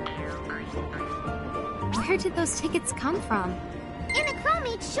 Where did those tickets come from? In the Crow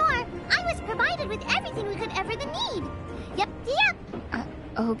made sure I was provided with everything we could ever need. Yep.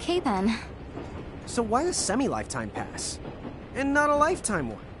 Okay then. So why a semi-lifetime pass? And not a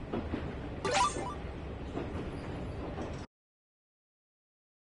lifetime one?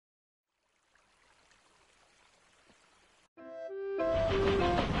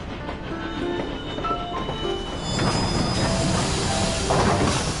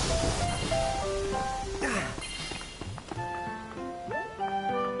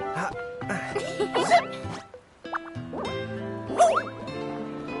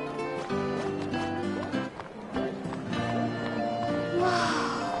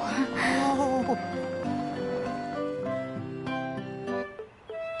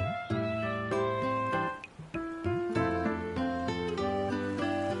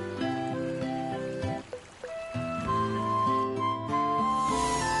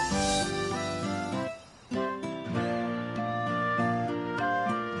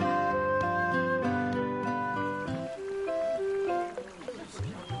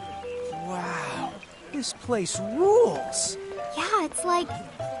 This place rules! Yeah, it's like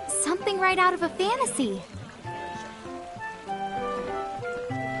something right out of a fantasy.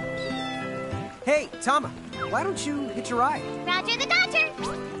 Hey, Tama, why don't you hitch a ride? Roger the Dodger!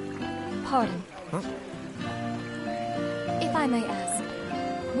 Pardon. Huh? If I may ask,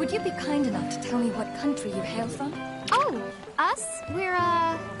 would you be kind enough to tell me what country you hail from? Oh, us? We're,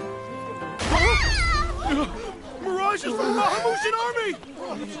 Mirage is from the Bahamutian army!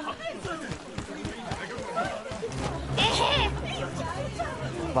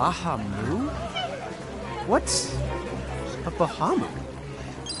 Bahamu? What's a Bahamu?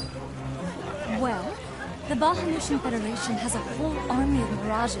 Well, the Bahamutian Federation has a whole army of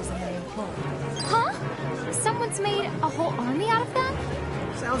mirages in their employ. Huh? Someone's made a whole army out of them?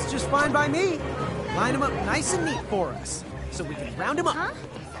 Sounds just fine by me. Line them up nice and neat for us, so we can round them up. Huh?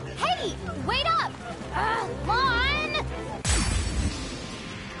 Hey, wait up! Lon!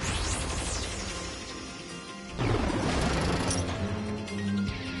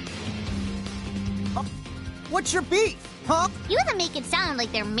 What's your beef, huh? You can make it sound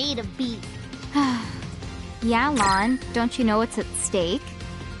like they're made of beef. Yeah, Lon. Don't you know what's at stake?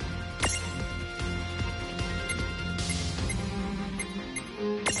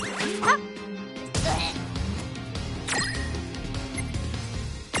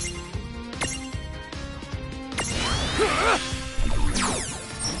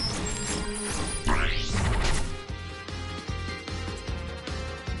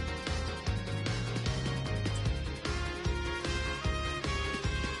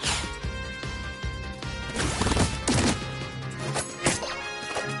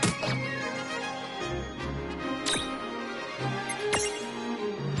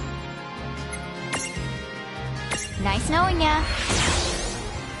 knowing ya.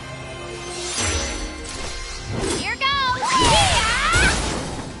 Here goes!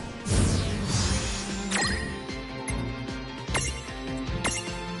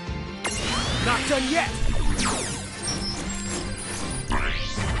 Not done yet!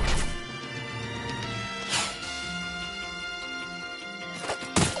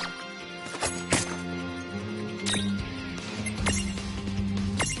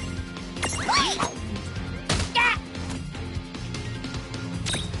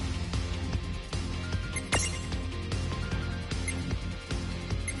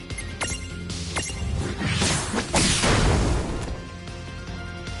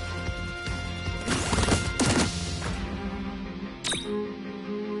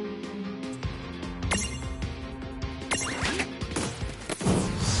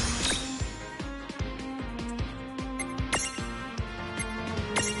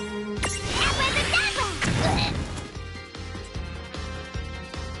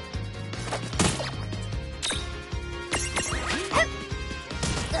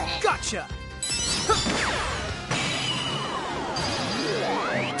 Gotcha!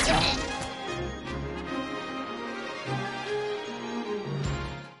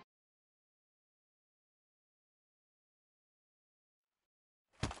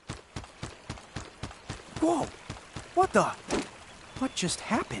 Whoa! What the? What just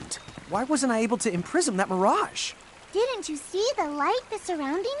happened? Why wasn't I able to imprison that mirage? Didn't you see the light that's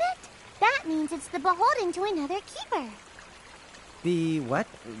surrounding it? That means it's the beholden to another keeper. The what?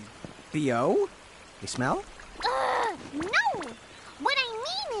 B.O.? They smell? No! What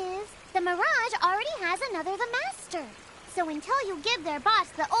I mean is, the Mirage already has another the Master. So until you give their boss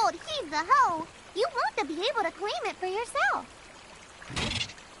the old heave the ho, you won't be able to claim it for yourself.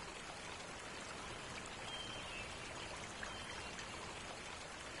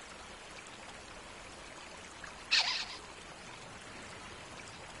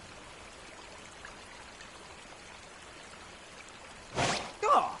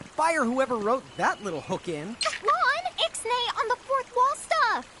 Oh, fire whoever wrote that little hook in. Lon, Ixnay on the fourth wall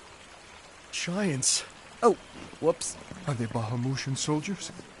stuff. Giants. Oh, whoops. Are they Bahamutian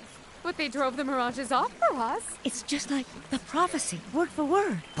soldiers? But they drove the mirages off for us. It's just like the prophecy, word for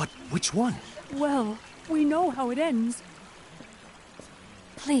word. But which one? Well, we know how it ends.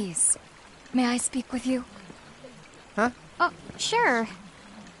 Please, may I speak with you? Huh? Oh, sure.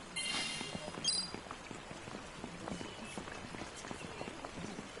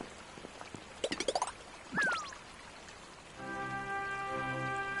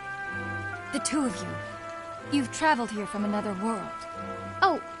 The two of you. You've traveled here from another world.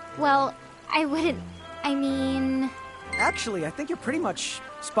 Oh, well, I wouldn't... I mean... Actually, I think you're pretty much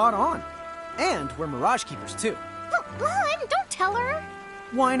spot on. And we're Mirage Keepers, too. Oh, Lon, don't tell her.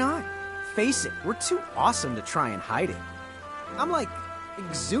 Why not? Face it, we're too awesome to try and hide it. I'm like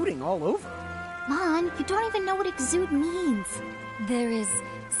exuding all over. Lon, you don't even know what exude means. There is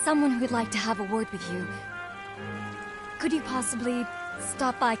someone who'd like to have a word with you. Could you possibly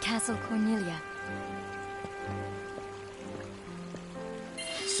stop by Castle Cornelia?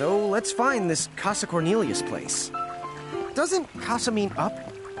 So let's find this Casa Cornelius place. Doesn't Casa mean up?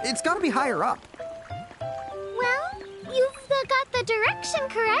 It's gotta be higher up. Well, you've got the direction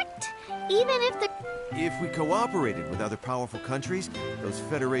correct. Even if the... If we cooperated with other powerful countries, those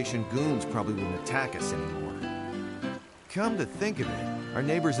Federation goons probably wouldn't attack us anymore. Come to think of it, our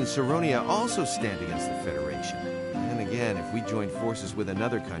neighbors in Saronia also stand against the Federation. And again, if we join forces with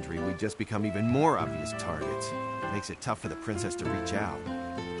another country, we'd just become even more obvious targets. Makes it tough for the princess to reach out.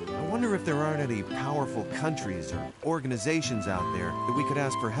 I wonder if there aren't any powerful countries or organizations out there that we could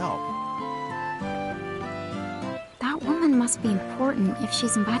ask for help. That woman must be important if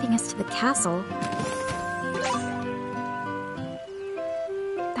she's inviting us to the castle.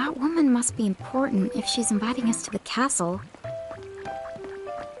 That woman must be important if she's inviting us to the castle.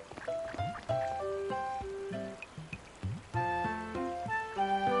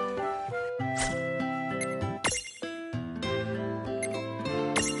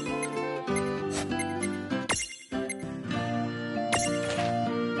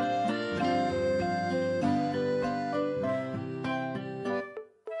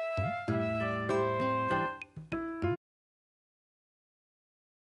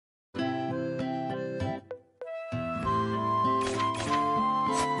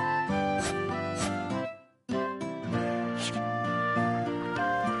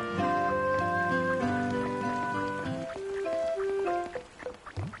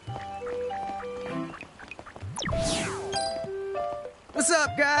 What's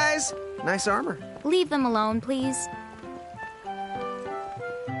up, guys? Nice armor. Leave them alone, please.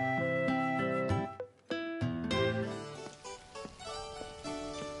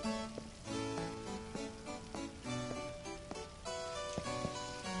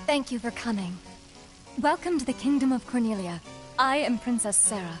 Thank you for coming. Welcome to the Kingdom of Cornelia. I am Princess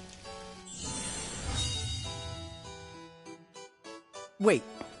Sarah. Wait,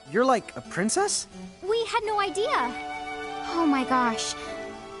 you're like a princess? We had no idea. Oh my gosh.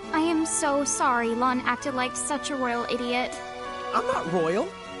 I am so sorry Lon acted like such a royal idiot. I'm not royal.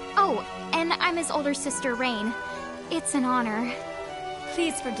 Oh, and I'm his older sister, Rain. It's an honor.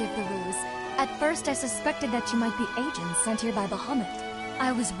 Please forgive the ruse. At first I suspected that you might be agents sent here by Bahamut.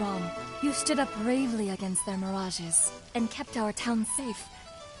 I was wrong. You stood up bravely against their mirages and kept our town safe.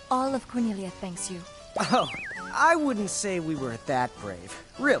 All of Cornelia thanks you. Oh, I wouldn't say we were that brave.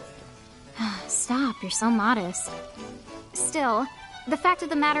 Really. Stop, you're so modest. Still, the fact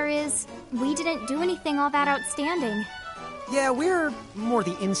of the matter is, we didn't do anything all that outstanding. Yeah, we're more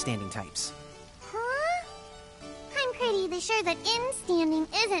the in-standing types. Huh? I'm pretty sure that in-standing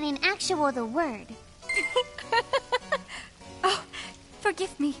isn't an actual the word. Oh,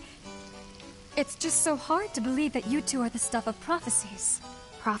 forgive me. It's just so hard to believe that you two are the stuff of prophecies.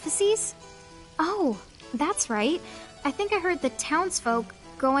 Prophecies? Oh, that's right. I think I heard the townsfolk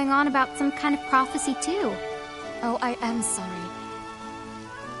going on about some kind of prophecy too. Oh, I am sorry.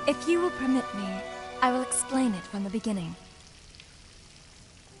 If you will permit me, I will explain it from the beginning.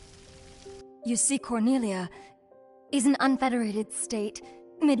 You see, Cornelia is an unfederated state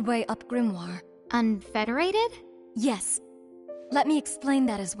midway up Grimoire. Unfederated? Yes. Let me explain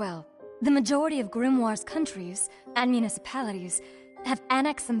that as well. The majority of Grimoire's countries and municipalities have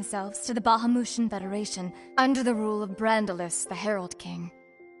annexed themselves to the Bahamutian Federation under the rule of Brandalis, the Herald King.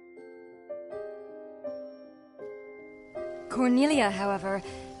 Cornelia, however,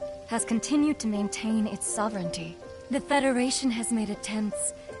 has continued to maintain its sovereignty. The Federation has made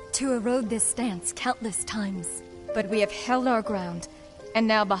attempts to erode this stance countless times, but we have held our ground, and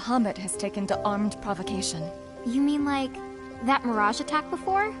now Bahamut has taken to armed provocation. You mean like that Mirage attack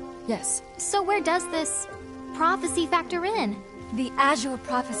before? Yes. So where does this prophecy factor in? The Azure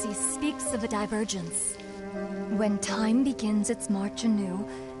Prophecy speaks of a divergence. When time begins its march anew,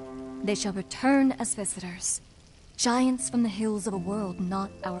 they shall return as visitors. Giants from the hills of a world not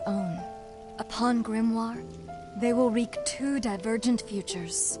our own. Upon Grimoire, they will wreak two divergent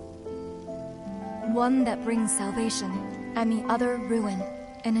futures. One that brings salvation, and the other ruin.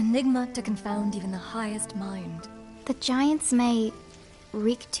 An enigma to confound even the highest mind. The giants may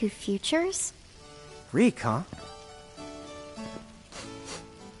wreak two futures? Reek, huh?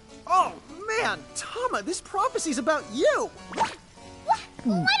 Oh, man! Tama, this prophecy's about you! What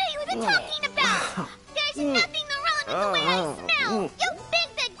are you even talking about? There's nothing wrong with the way I smell! You big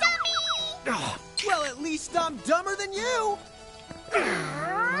the dummy! Well, at least I'm dumber than you!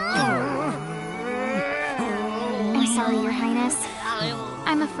 I'm sorry, Your Highness.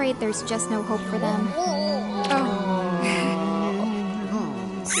 I'm afraid there's just no hope for them.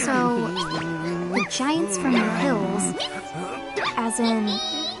 So, the giants from the hills, as in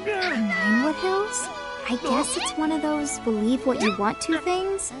Ninewood Hills? I guess it's one of those believe what you want to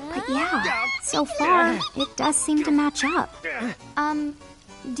things. But yeah, so far, it does seem to match up.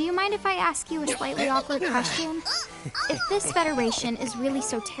 Do you mind if I ask you a slightly awkward question? If this federation is really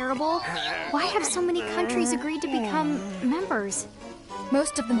so terrible, why have so many countries agreed to become members?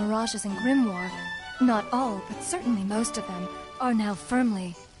 Most of the Mirages in Grimoire, not all, but certainly most of them, are now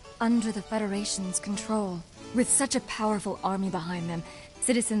firmly under the Federation's control. With such a powerful army behind them,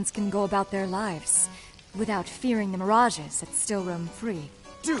 citizens can go about their lives without fearing the Mirages that still roam free.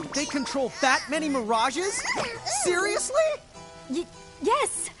 Dude, they control that many Mirages? Seriously?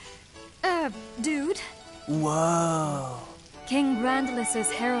 Yes! Dude. Whoa. King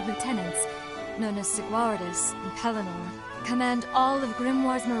Brandalis' herald lieutenants, known as Sigwardus and Pelennor, command all of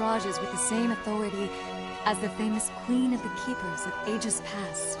Grimoire's Mirages with the same authority as the famous Queen of the Keepers of ages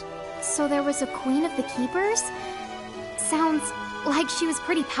past. So there was a Queen of the Keepers? Sounds like she was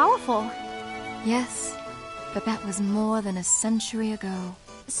pretty powerful. Yes, but that was more than a century ago.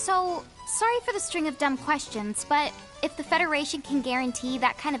 So, sorry for the string of dumb questions, but if the Federation can guarantee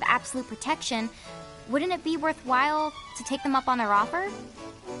that kind of absolute protection, wouldn't it be worthwhile to take them up on their offer?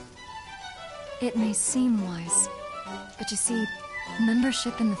 It may seem wise, but you see,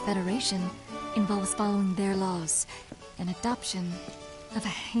 membership in the Federation involves following their laws, and adoption of a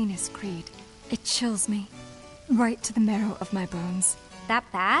heinous creed. It chills me, right to the marrow of my bones. That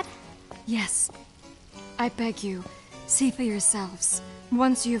bad? Yes. I beg you, see for yourselves.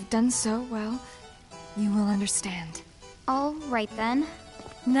 Once you have done so, well, you will understand. All right then.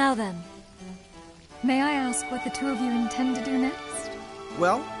 Now then, may I ask what the two of you intend to do next?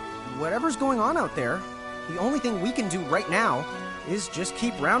 Well, whatever's going on out there, the only thing we can do right now is just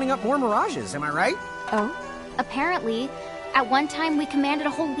keep rounding up more Mirages, am I right? Oh? Apparently, At one time, we commanded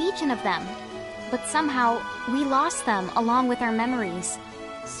a whole legion of them. But somehow, we lost them along with our memories.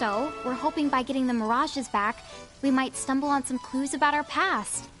 So, we're hoping by getting the Mirages back, we might stumble on some clues about our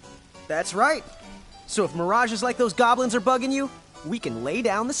past. That's right. So if mirages like those goblins are bugging you, we can lay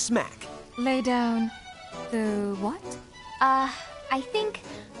down the smack. Lay down the what? I think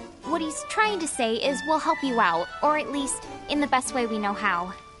what he's trying to say is we'll help you out, or at least in the best way we know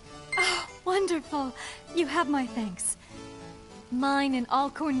how. Oh, wonderful. You have my thanks. Mine and all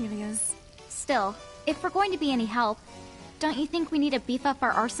Cornelia's. Still, if we're going to be any help, don't you think we need to beef up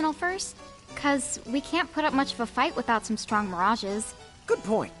our arsenal first? 'Cause we can't put up much of a fight without some strong mirages. Good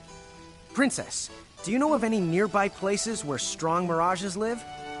point. Princess, do you know of any nearby places where strong mirages live?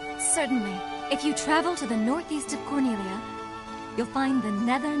 Certainly. If you travel to the northeast of Cornelia, you'll find the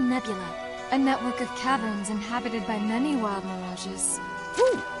Nether Nebula, a network of caverns inhabited by many wild mirages.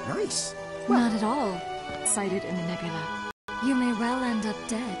 Ooh, nice. Not at all sighted in the nebula. You may well end up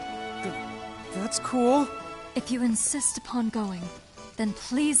dead. That's cool. If you insist upon going, then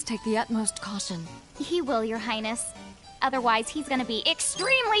please take the utmost caution. He will, Your Highness. Otherwise, he's gonna be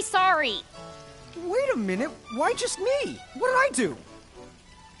extremely sorry! Wait a minute, why just me? What did I do?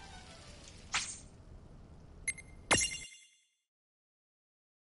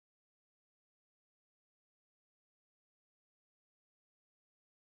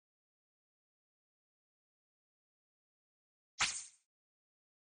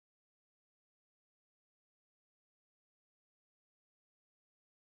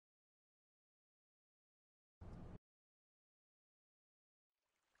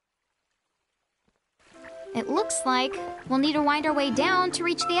 It looks like we'll need to wind our way down to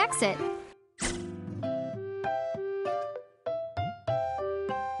reach the exit.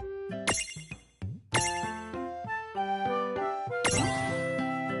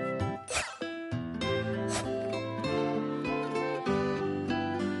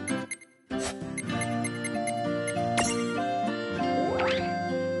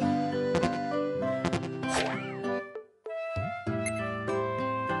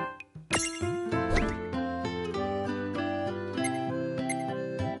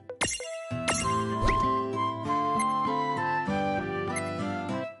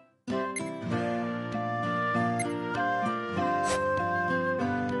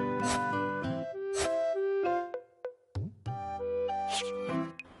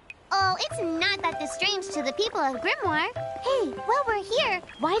 Oh, it's not that strange to the people of Grimoire. Hey, while we're here,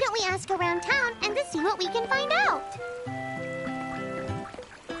 why don't we ask around town and to see what we can find out?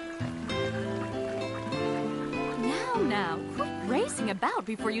 Now, quit racing about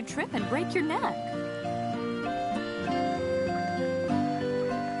before you trip and break your neck.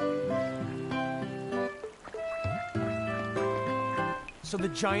 So the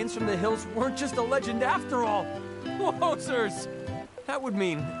giants from the hills weren't just a legend after all. Wowzers! That would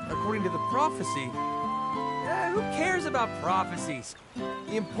mean, according to the prophecy... who cares about prophecies?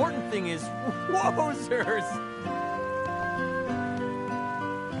 The important thing is, wowzers!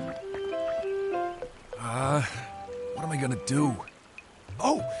 What am I gonna do?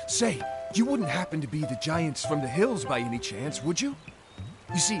 Oh, say, you wouldn't happen to be the giants from the hills by any chance, would you?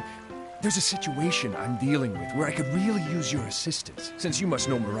 You see, there's a situation I'm dealing with where I could really use your assistance, since you must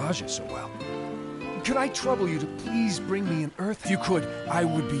know mirages so well. Could I trouble you to please bring me an earth? If you could, I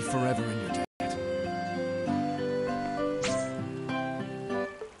would be forever in your debt.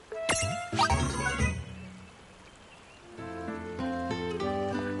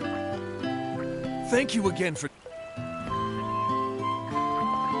 Thank you again for...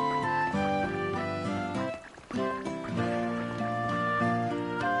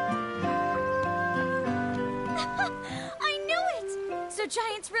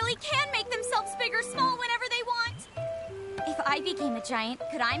 Giants really can make themselves big or small whenever they want. If I became a giant,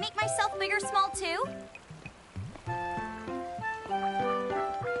 could I make myself big or small too?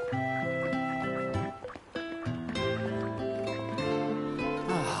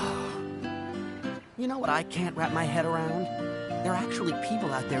 You know what I can't wrap my head around? There are actually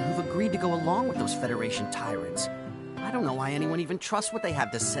people out there who've agreed to go along with those Federation tyrants. I don't know why anyone even trusts what they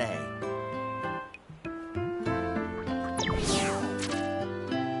have to say.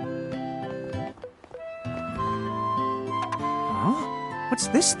 What's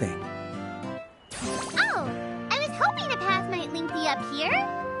this thing? Oh, I was hoping a path might link me up here.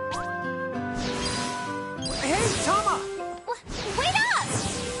 Hey, Tama! Wait up!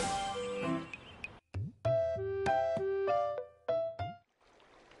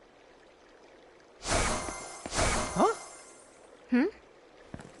 Huh?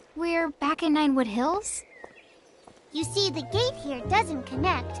 We're back in Ninewood Hills? You see, the gate here doesn't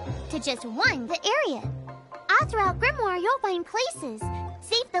connect to just one, the area. All throughout Grimoire, you'll find places.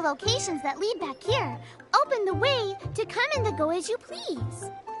 Save the locations that lead back here. Open the way to come and to go as you please.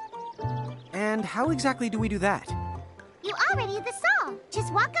 And how exactly do we do that? You already saw.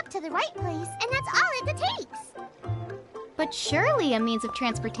 Just walk up to the right place, and that's all it takes. But surely a means of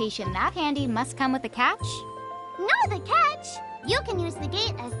transportation that handy must come with a catch? No, the catch! You can use the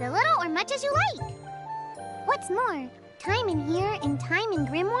gate as little or much as you like. What's more, time in here and time in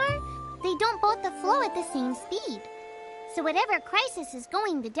Grimoire, they don't both flow at the same speed. So whatever crisis is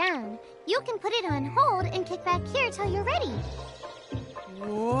going down, you can put it on hold and kick back here till you're ready.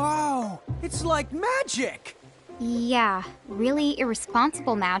 Whoa! It's like magic! Yeah, really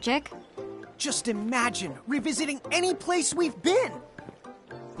irresponsible magic. Just imagine revisiting any place we've been.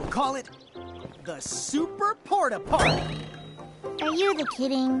 We'll call it the Super Porta Party. Are you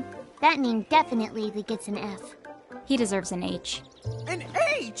kidding? That name definitely gets an F. He deserves an H. An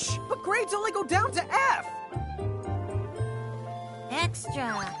H? But grades only go down to F.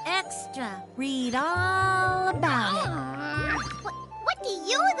 Extra, extra. Read all about it. What do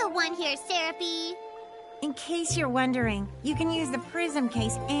you want here, Seraphie? In case you're wondering, you can use the prism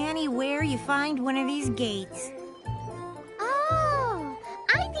case anywhere you find one of these gates. Oh,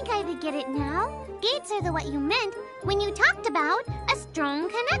 I think I get it now. Gates are what you meant when you talked about a strong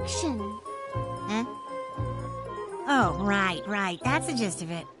connection. Huh? Oh, right. That's the gist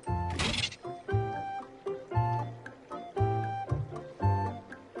of it.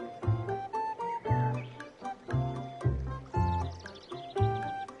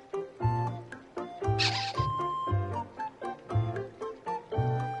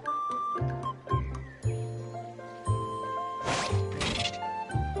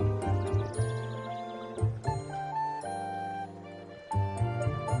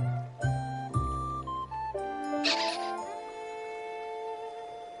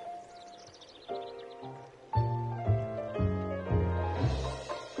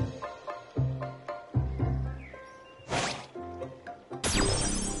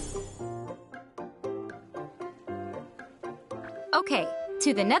 Okay,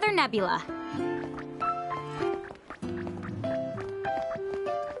 to the Nether Nebula.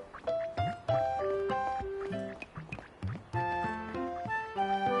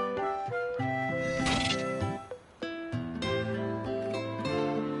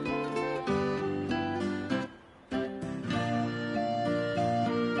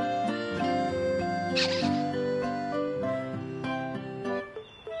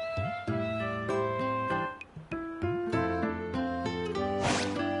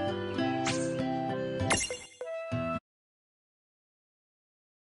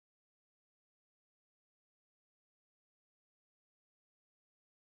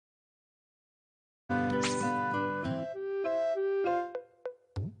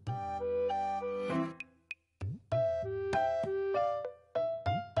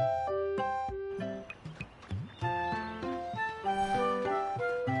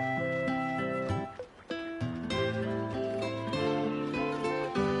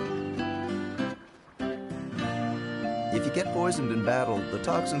 If you get poisoned in battle, the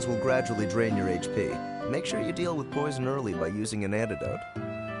toxins will gradually drain your HP. Make sure you deal with poison early by using an antidote.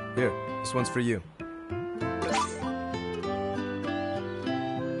 Here, this one's for you.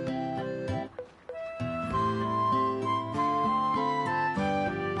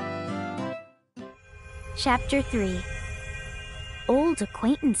 Chapter 3. Old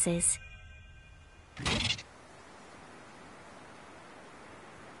Acquaintances.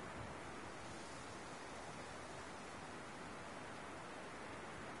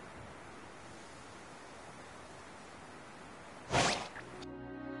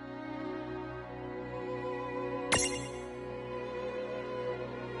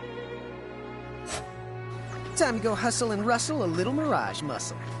 Time to go hustle and rustle a little Mirage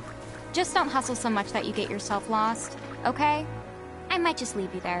muscle. Just don't hustle so much that you get yourself lost, okay? I might just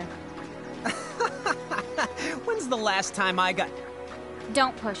leave you there. When's the last time I got...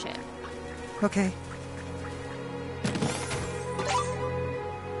 Don't push it. Okay.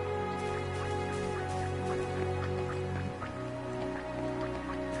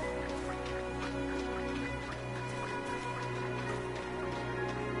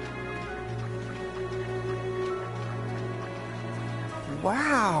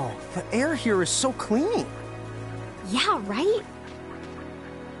 Wow, the air here is so clean. Yeah, right?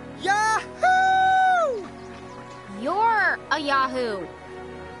 Yahoo! You're a Yahoo!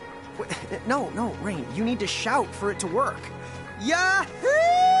 No, Rain, you need to shout for it to work. Yahoo!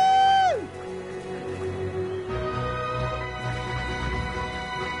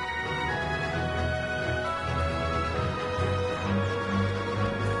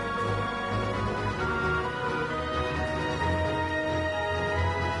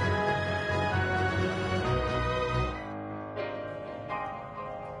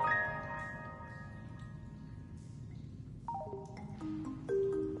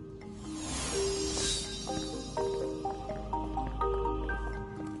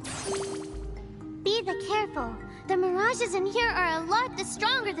 mirages in here are a lot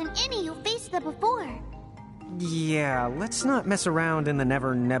stronger than any you faced before. Yeah, let's not mess around in the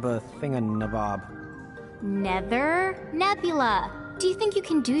Never Nebba thinganabob. Nether Nebula. Do you think you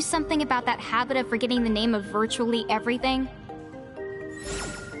can do something about that habit of forgetting the name of virtually everything?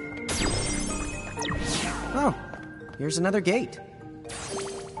 Oh, here's another gate.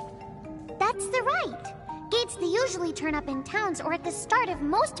 That's the right. Gates that usually turn up in towns or at the start of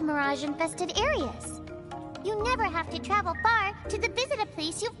most mirage-infested areas. You never have to travel far to visit a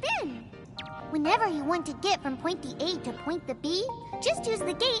place you've been. Whenever you want to get from point the A to point the B, just use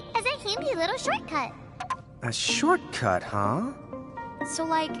the gate as a handy little shortcut. A shortcut, huh? So,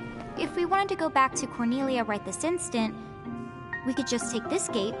 like, if we wanted to go back to Cornelia right this instant, we could just take this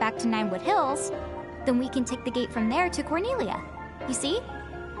gate back to Ninewood Hills, then we can take the gate from there to Cornelia. You see?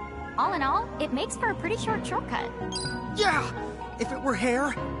 All in all, it makes for a pretty short shortcut. Yeah! If it were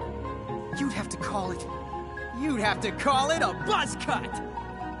hair, you'd have to call it... You'd have to call it a buzz cut!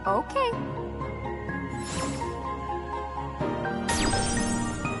 Okay.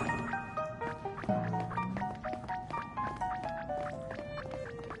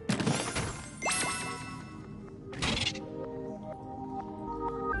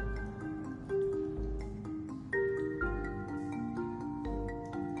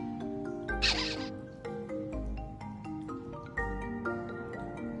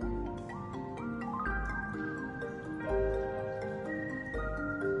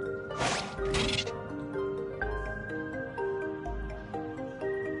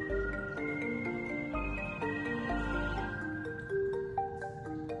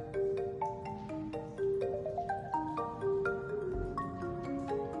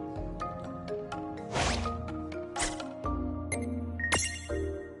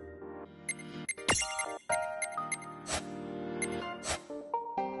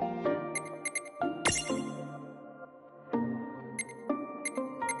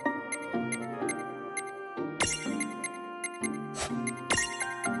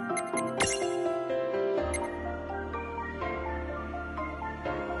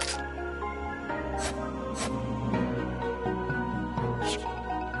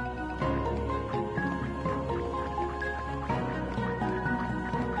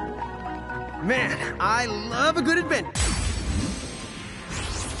 Man, I love a good adventure.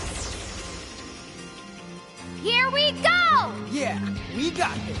 Here we go! Yeah, we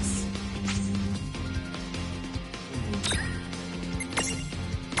got this.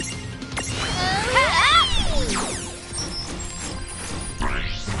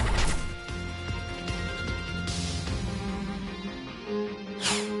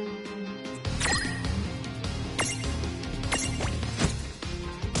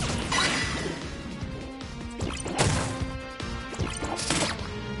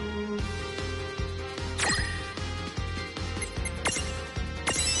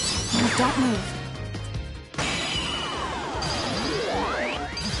 Don't move.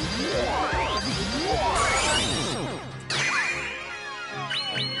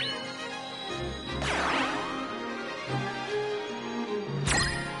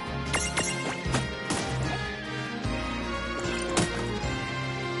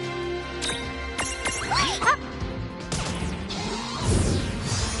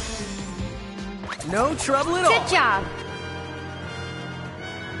 No trouble at all. Good job.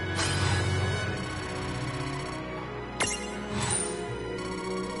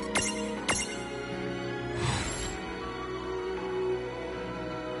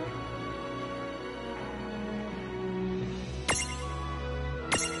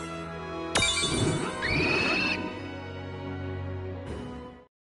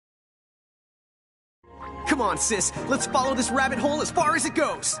 Come on, sis. Let's follow this rabbit hole as far as it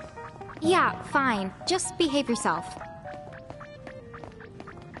goes. Yeah, fine. Just behave yourself.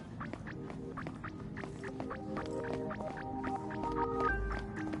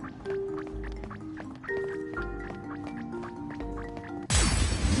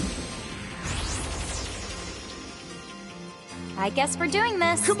 I guess we're doing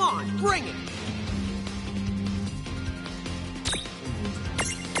this. Come on, bring it.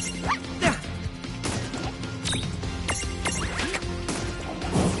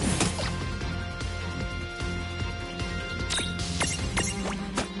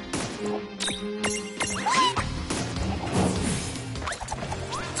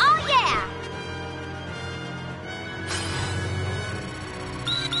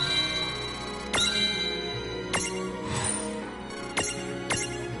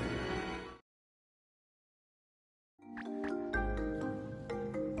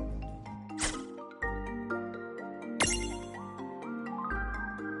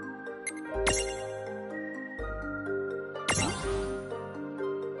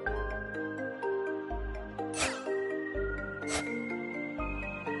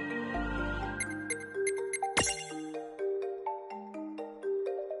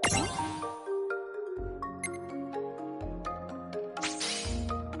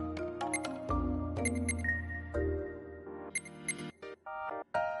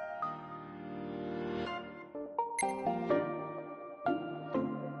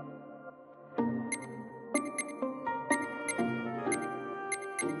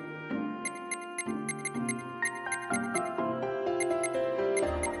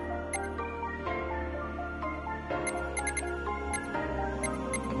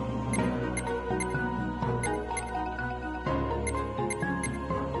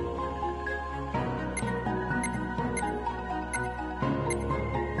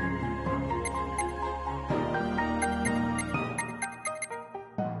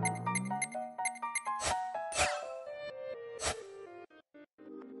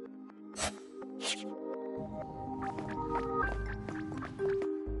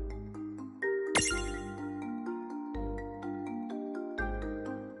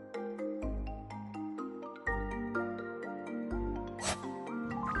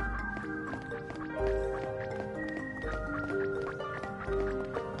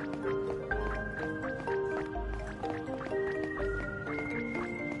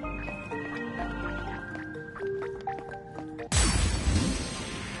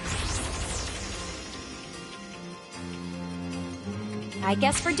 I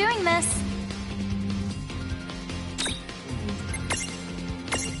guess we're doing this.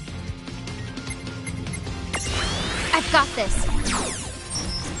 I've got this.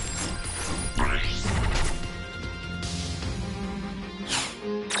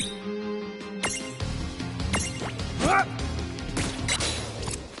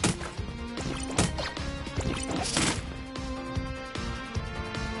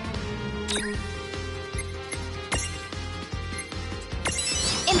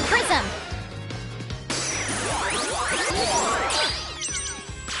 In Prism!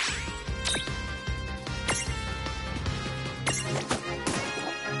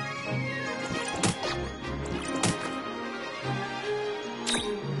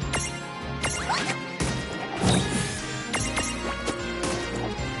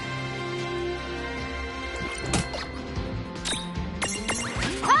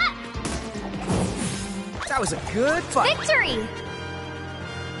 That was a good fight. Victory!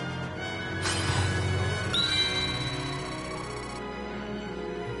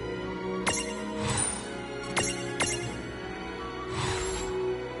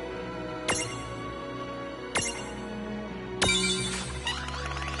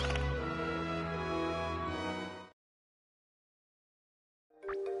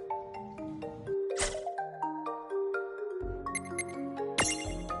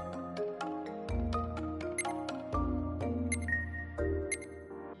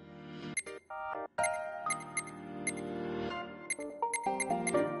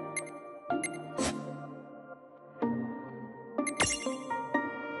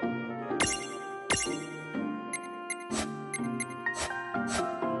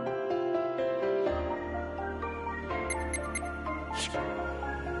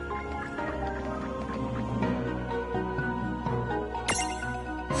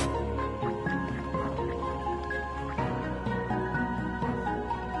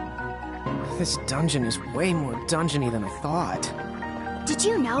 This dungeon is way more dungeony than I thought. Did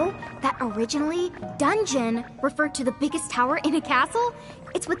you know that originally, dungeon referred to the biggest tower in a castle?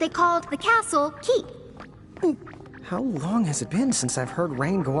 It's what they called the castle keep. How long has it been since I've heard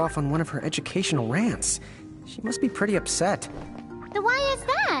Rain go off on one of her educational rants? She must be pretty upset. Why is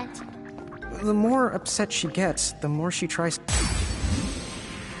that? The more upset she gets, the more she tries...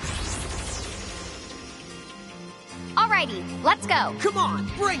 Alrighty, let's go. Come on,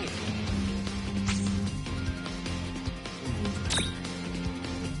 bring it!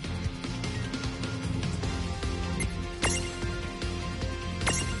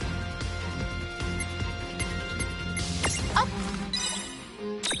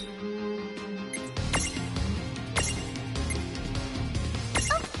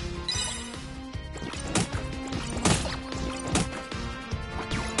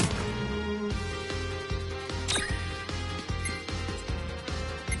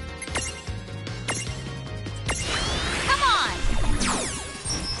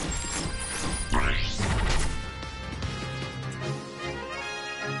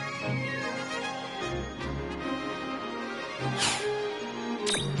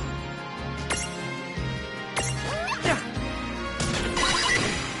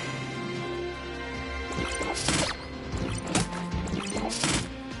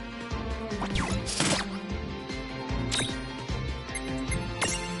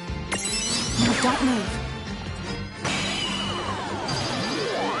 Don't move.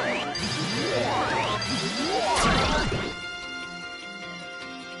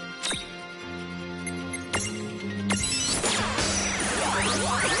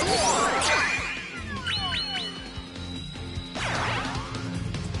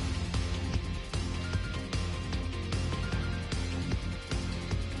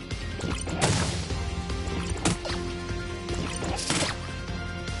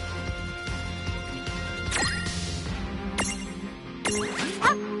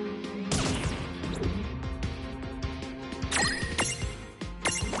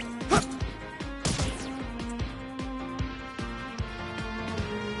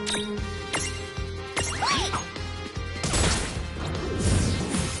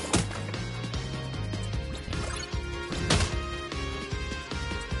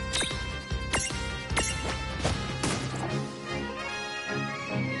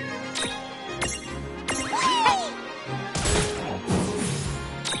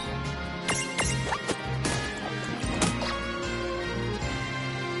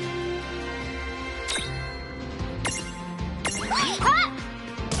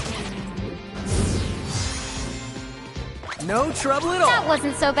 No trouble at all. That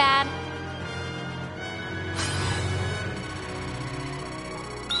wasn't so bad.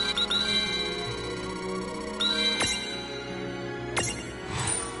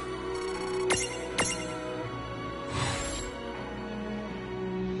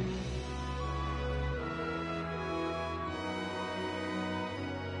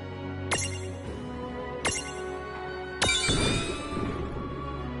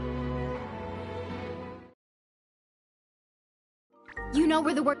 You know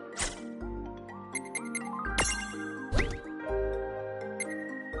where the work...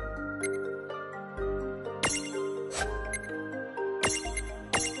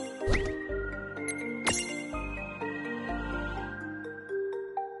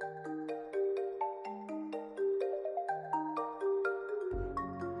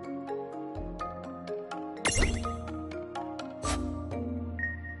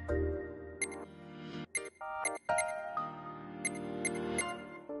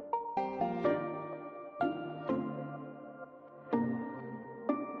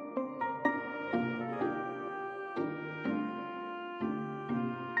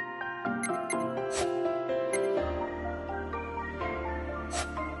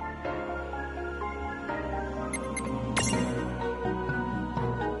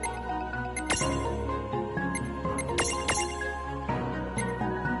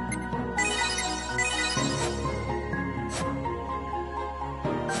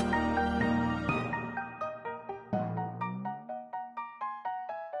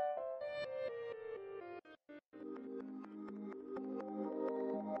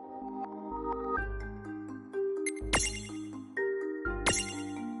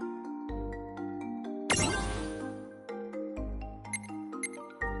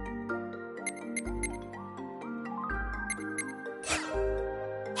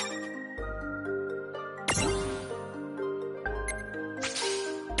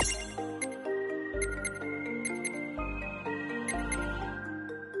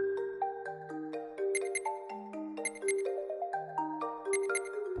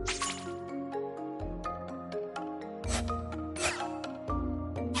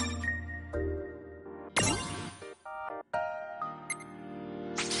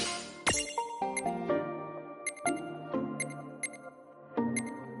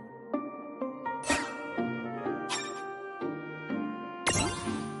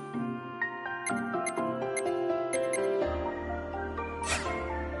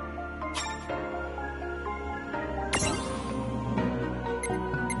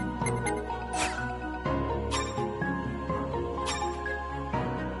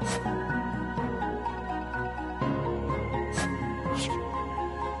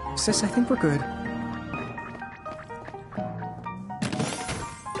 Sis, I think we're good.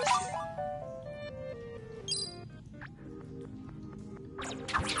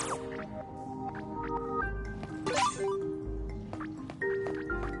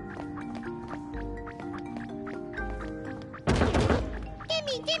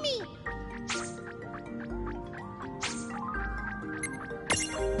 Gimme, gimme!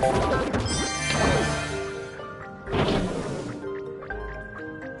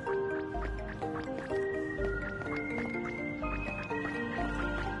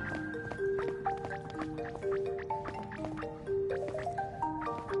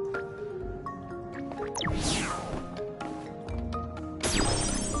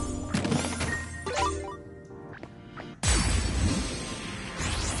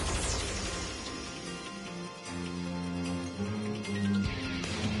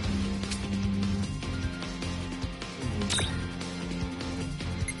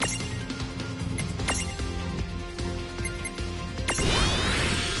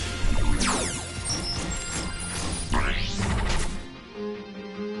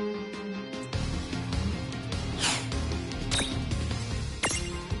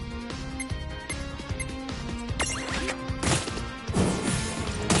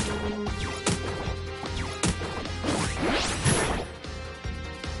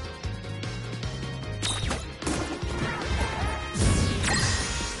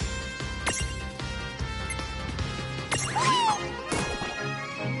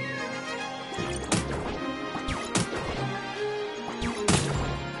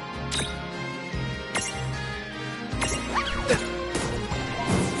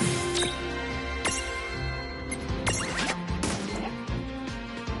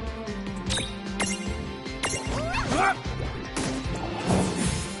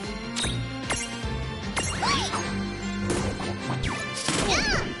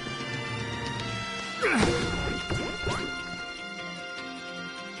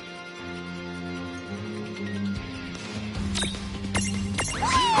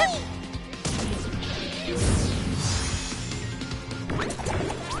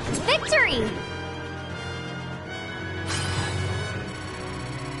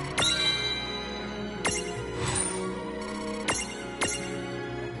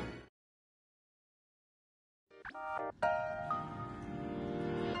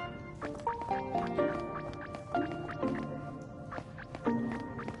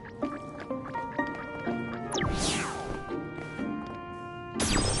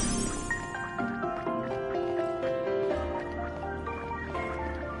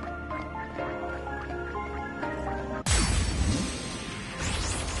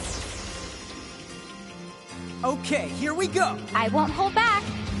 Okay, here we go. I won't hold back.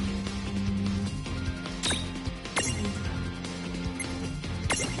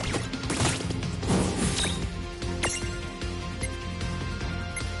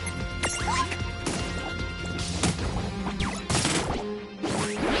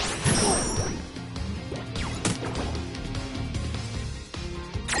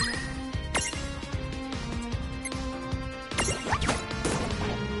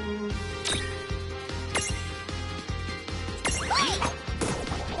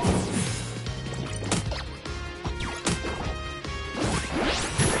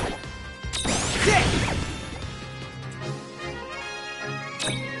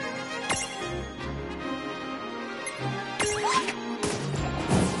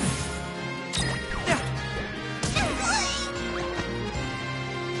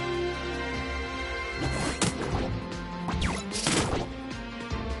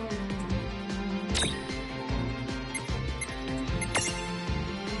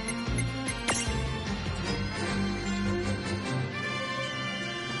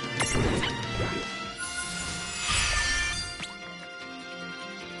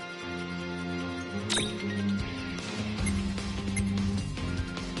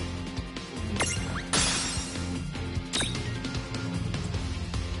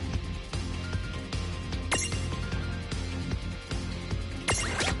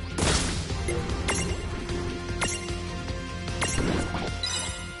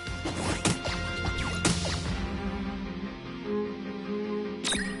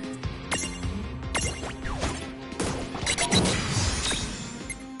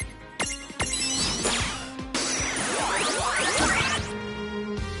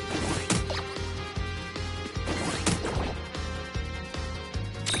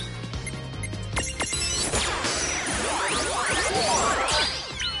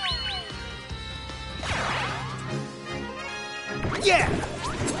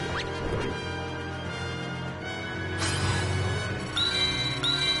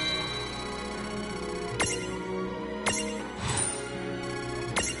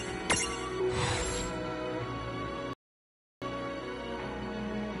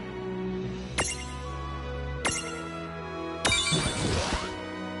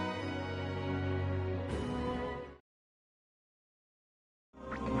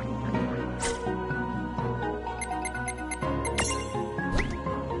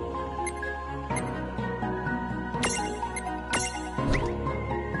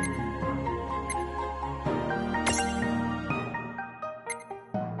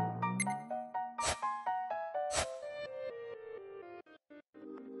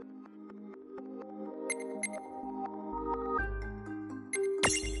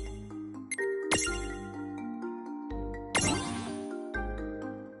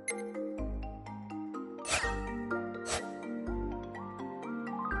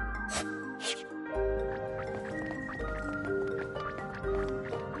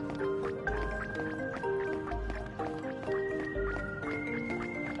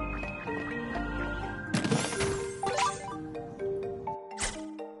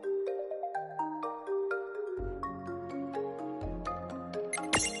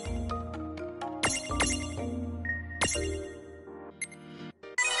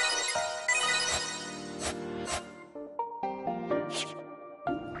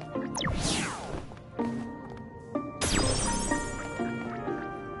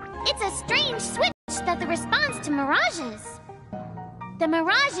 It's a strange switch that the response to mirages. The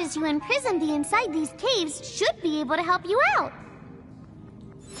mirages you imprisoned inside these caves should be able to help you out.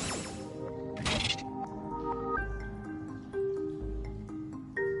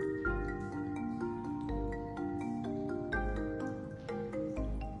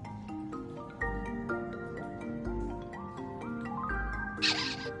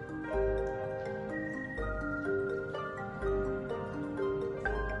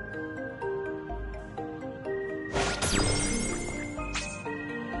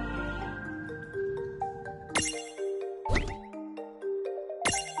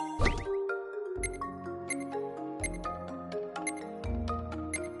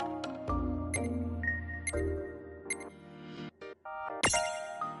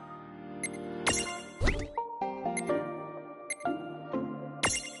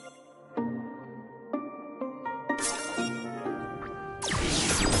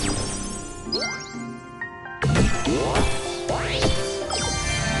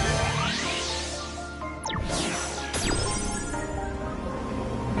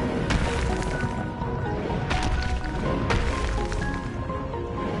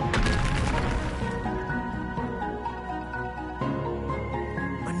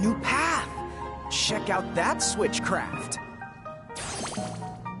 check out that switchcraft.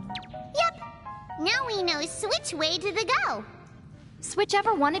 Yep. Now we know which way to go.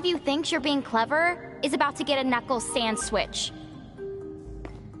 Whichever one of you thinks you're being clever is about to get a Knuckles sand switch.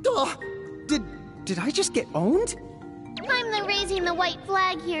 Ugh. Did I just get owned? I'm the raising the white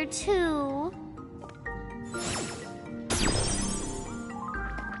flag here, too.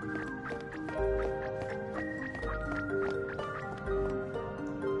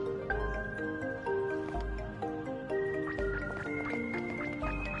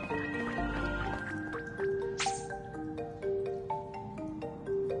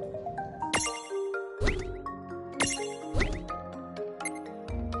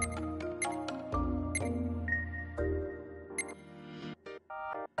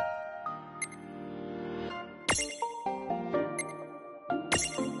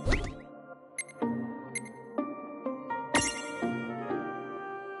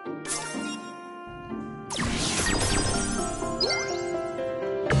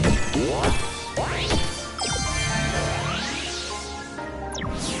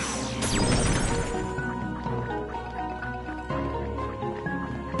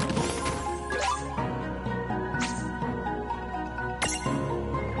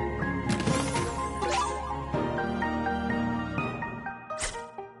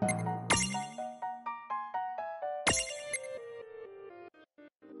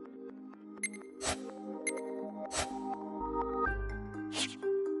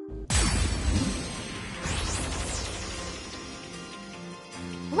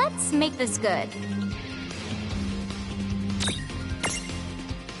 Let's make this good.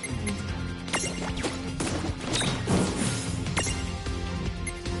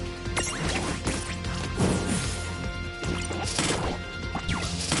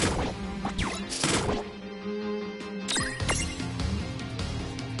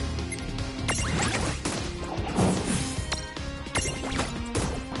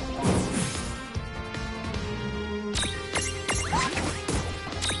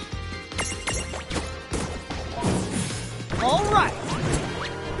 All right.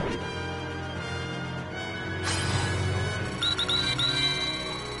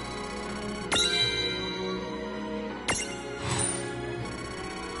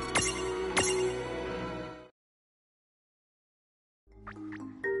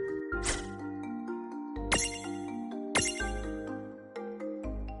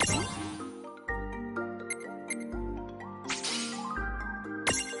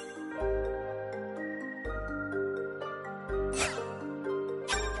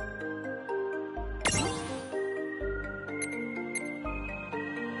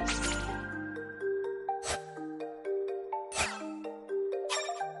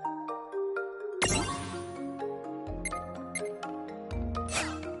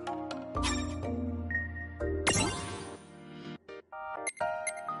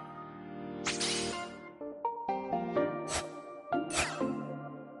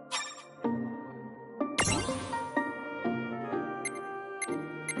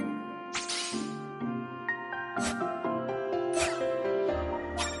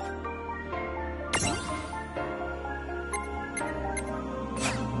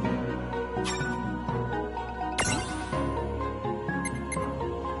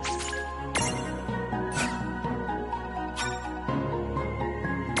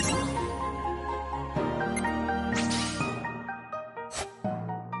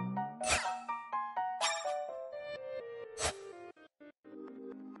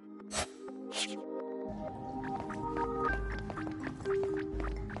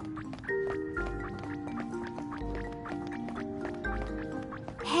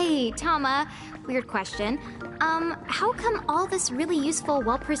 Hey, Tama, weird question. How come all this really useful,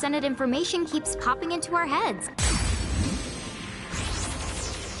 well-presented information keeps popping into our heads?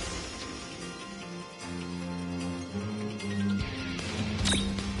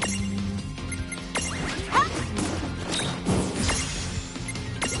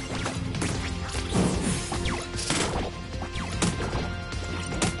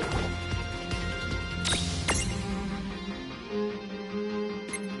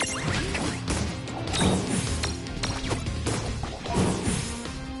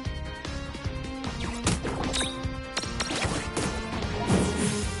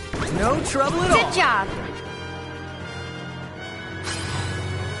 No trouble at all. Good job.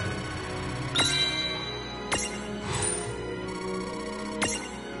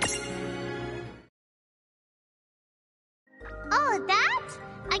 Oh, that?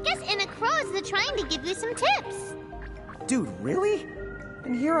 I guess Inna Crow's trying to give you some tips. Dude, really?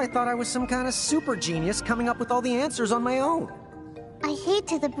 And here I thought I was some kind of super genius coming up with all the answers on my own. I hate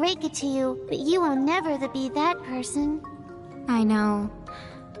to break it to you, but you will never be that person. I know.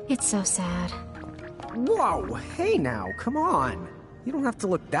 It's so sad. Whoa, hey now, come on. You don't have to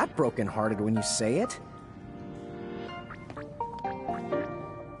look that broken-hearted when you say it.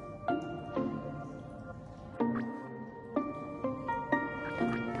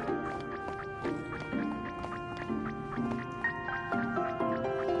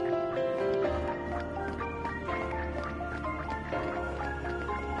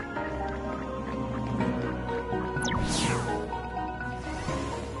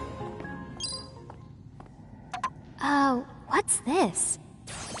 Oh, what's this?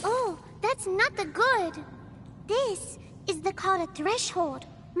 Oh, that's not the good. This is called a threshold.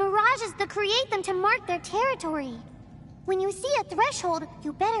 Mirages create them to mark their territory. When you see a threshold,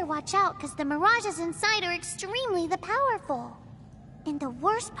 you better watch out because the mirages inside are extremely powerful. And the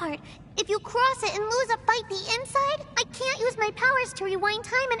worst part, if you cross it and lose a fight the inside, I can't use my powers to rewind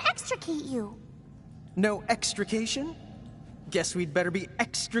time and extricate you. No extrication? Guess we'd better be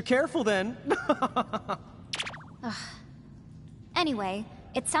extra careful then. Anyway,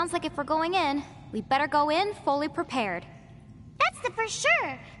 it sounds like if we're going in, we better go in fully prepared. That's for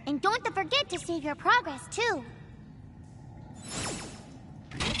sure. And don't forget to save your progress, too.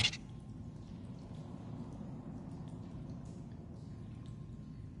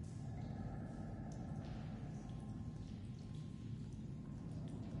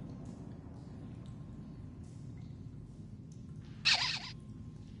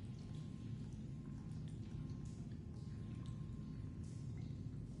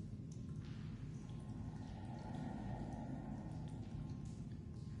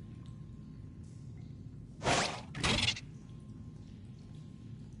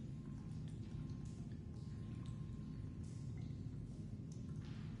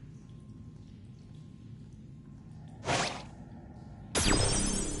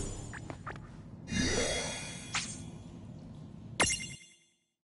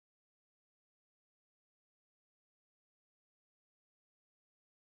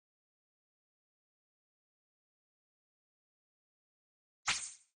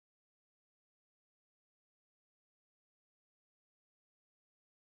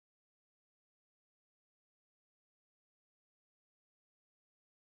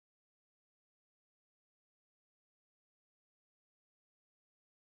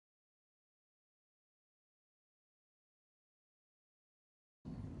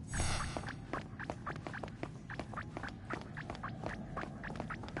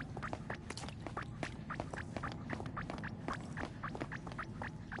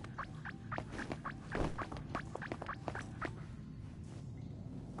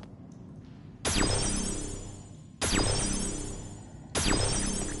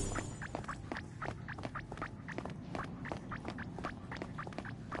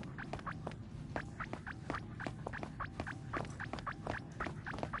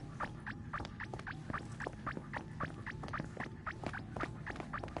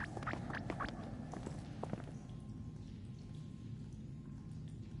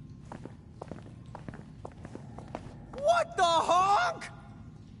 What the honk?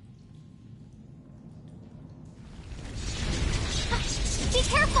 Be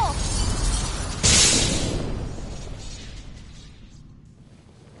careful!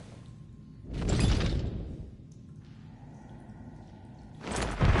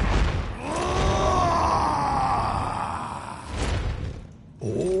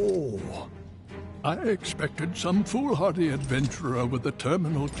 Oh, I expected some foolhardy adventurer with a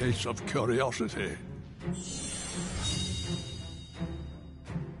terminal case of curiosity.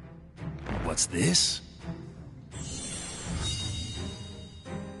 What's this?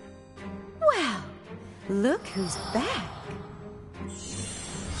 Well, look who's back.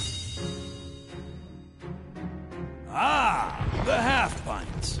 Ah, the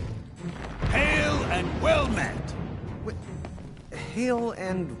half-pints. Hail and well met. Hail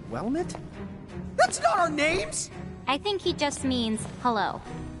and well met? That's not our names! I think he just means hello.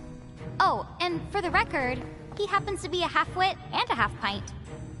 Oh, and for the record, he happens to be a half-wit and a half-pint.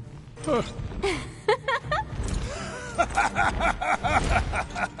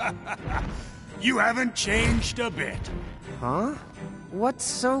 You haven't changed a bit. Huh? What's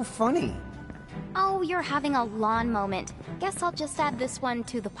so funny? Oh, you're having a lawn moment. Guess I'll just add this one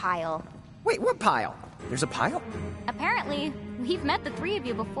to the pile. Wait, what pile? There's a pile? Apparently, we've met the three of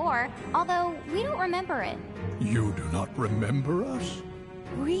you before, although we don't remember it. You do not remember us?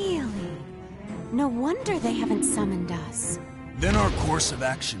 Really? No wonder they haven't summoned us. Then our course of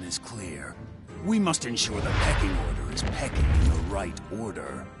action is clear. We must ensure the pecking order is pecking in the right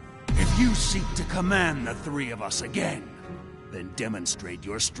order. If you seek to command the three of us again, Then demonstrate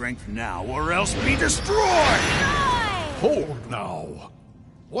your strength now, or else be destroyed! Hold now.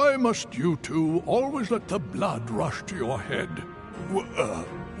 Why must you two always let the blood rush to your head?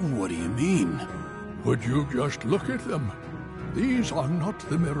 What do you mean? Would you just look at them? These are not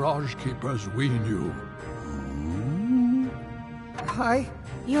the Mirage Keepers we knew. Hi.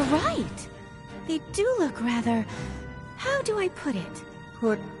 You're right. They do look rather... How do I put it?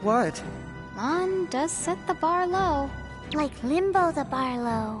 Put what? Lon does set the bar low. Like Limbo the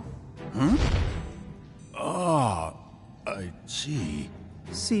Barlow. Huh? Ah, I see.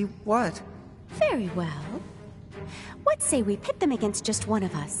 See what? Very well. What say we pit them against just one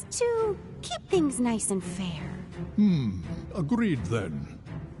of us, to keep things nice and fair? Agreed then.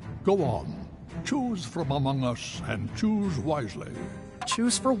 Go on. Choose from among us and choose wisely.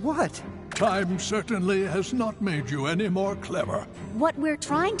 Choose for what? Time certainly has not made you any more clever. What we're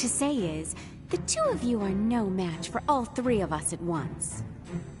trying to say is, the two of you are no match for all three of us at once.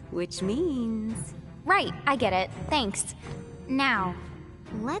 Which means... Right, I get it. Thanks. Now,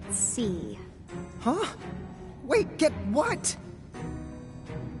 let's see. Huh? Wait, get what?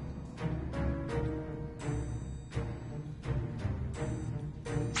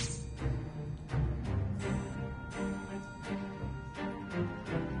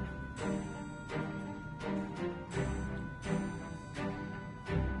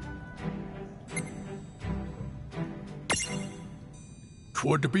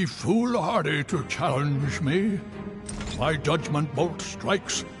 Twould be foolhardy to challenge me. My judgment bolt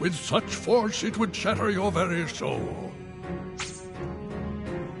strikes with such force it would shatter your very soul.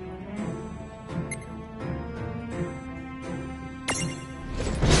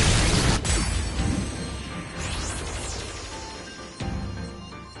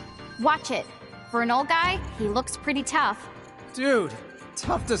 Watch it. For an old guy, he looks pretty tough. Dude,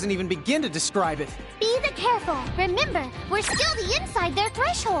 tough doesn't even begin to describe it. Be the careful. Remember, we're still the inside their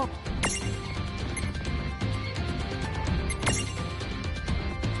threshold.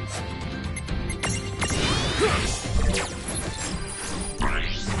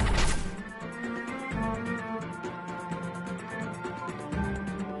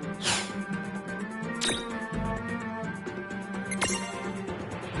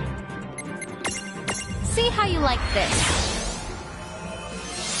 See how you like this.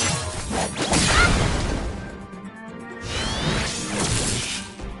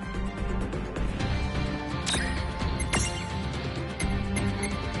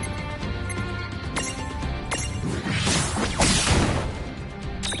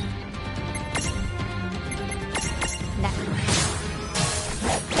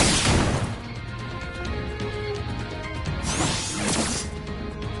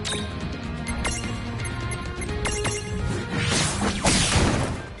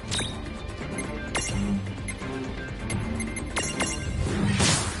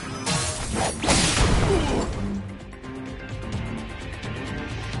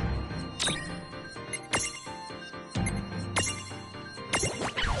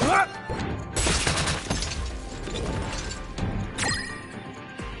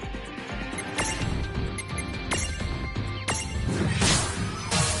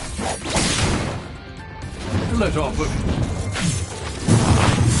 Let off of...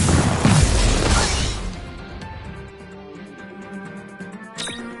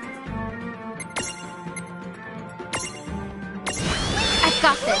 I've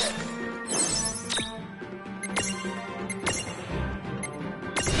got this.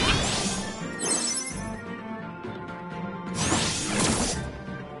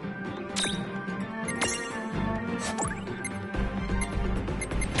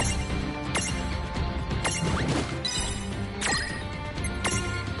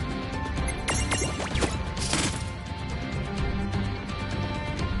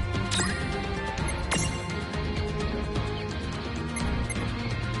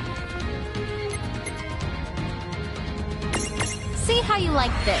 See how you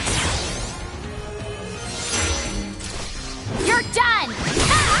like this. You're done!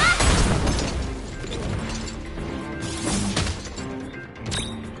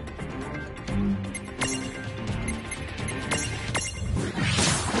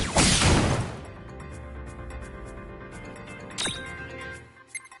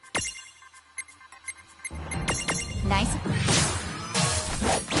 Nice.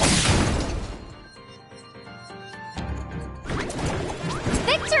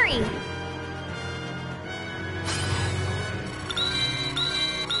 Victory!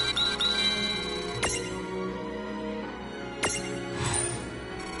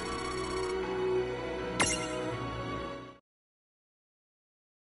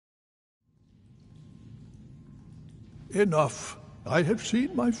 Enough. I have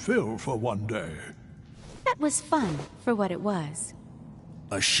seen my fill for one day. That was fun, for what it was.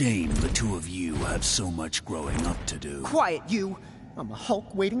 A shame the two of you have so much growing up to do. Quiet, you! I'm a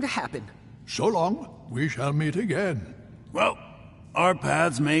Hulk waiting to happen. So long. We shall meet again. Well, our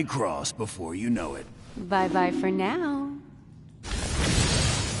paths may cross before you know it. Bye-bye for now.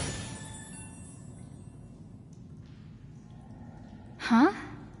 Huh?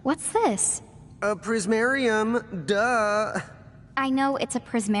 What's this? A prismarium, duh. I know it's a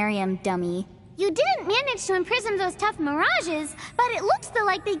prismarium, dummy. You didn't manage to imprison those tough mirages, but it looks though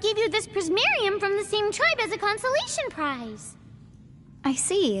like they gave you this prismarium from the same tribe as a consolation prize. I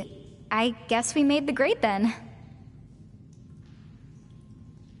see. I guess we made the grade then.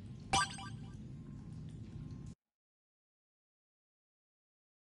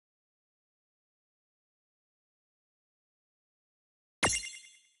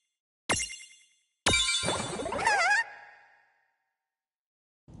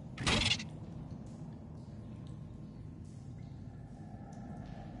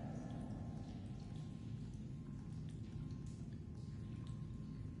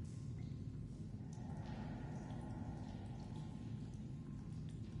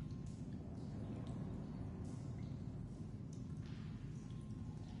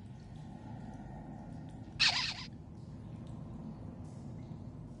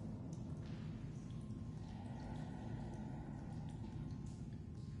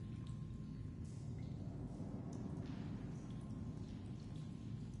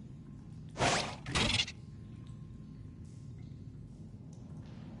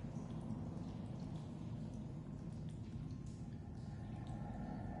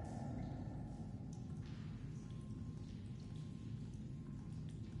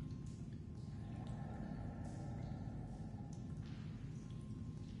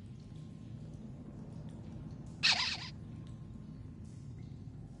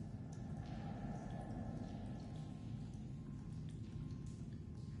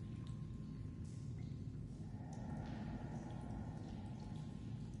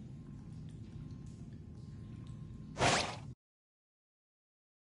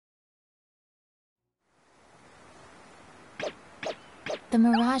 The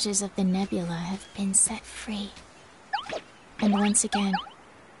mirages of the nebula have been set free. And once again,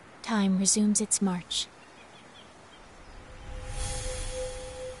 time resumes its march.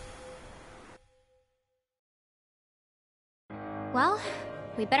 Well,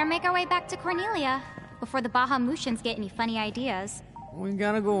 we better make our way back to Cornelia before the Bahamutians get any funny ideas. We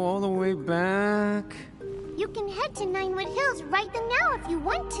gotta go all the way back. You can head to Ninewood Hills right now if you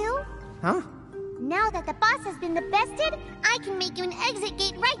want to. Huh? Now that the boss has been the bested, I can make you an exit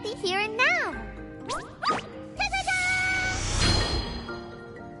gate right here and now. Ta-da-da!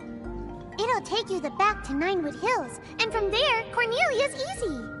 It'll take you back to Ninewood Hills, and from there, Cornelia's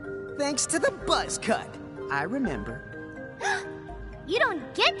easy. Thanks to the buzz cut. I remember. You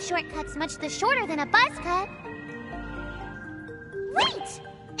don't get shortcuts much the shorter than a buzz cut. Wait!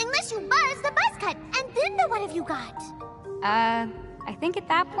 Unless you buzz the buzz cut, and then what have you got? I think at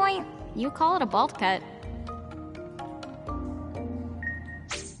that point, you call it a bolt cut.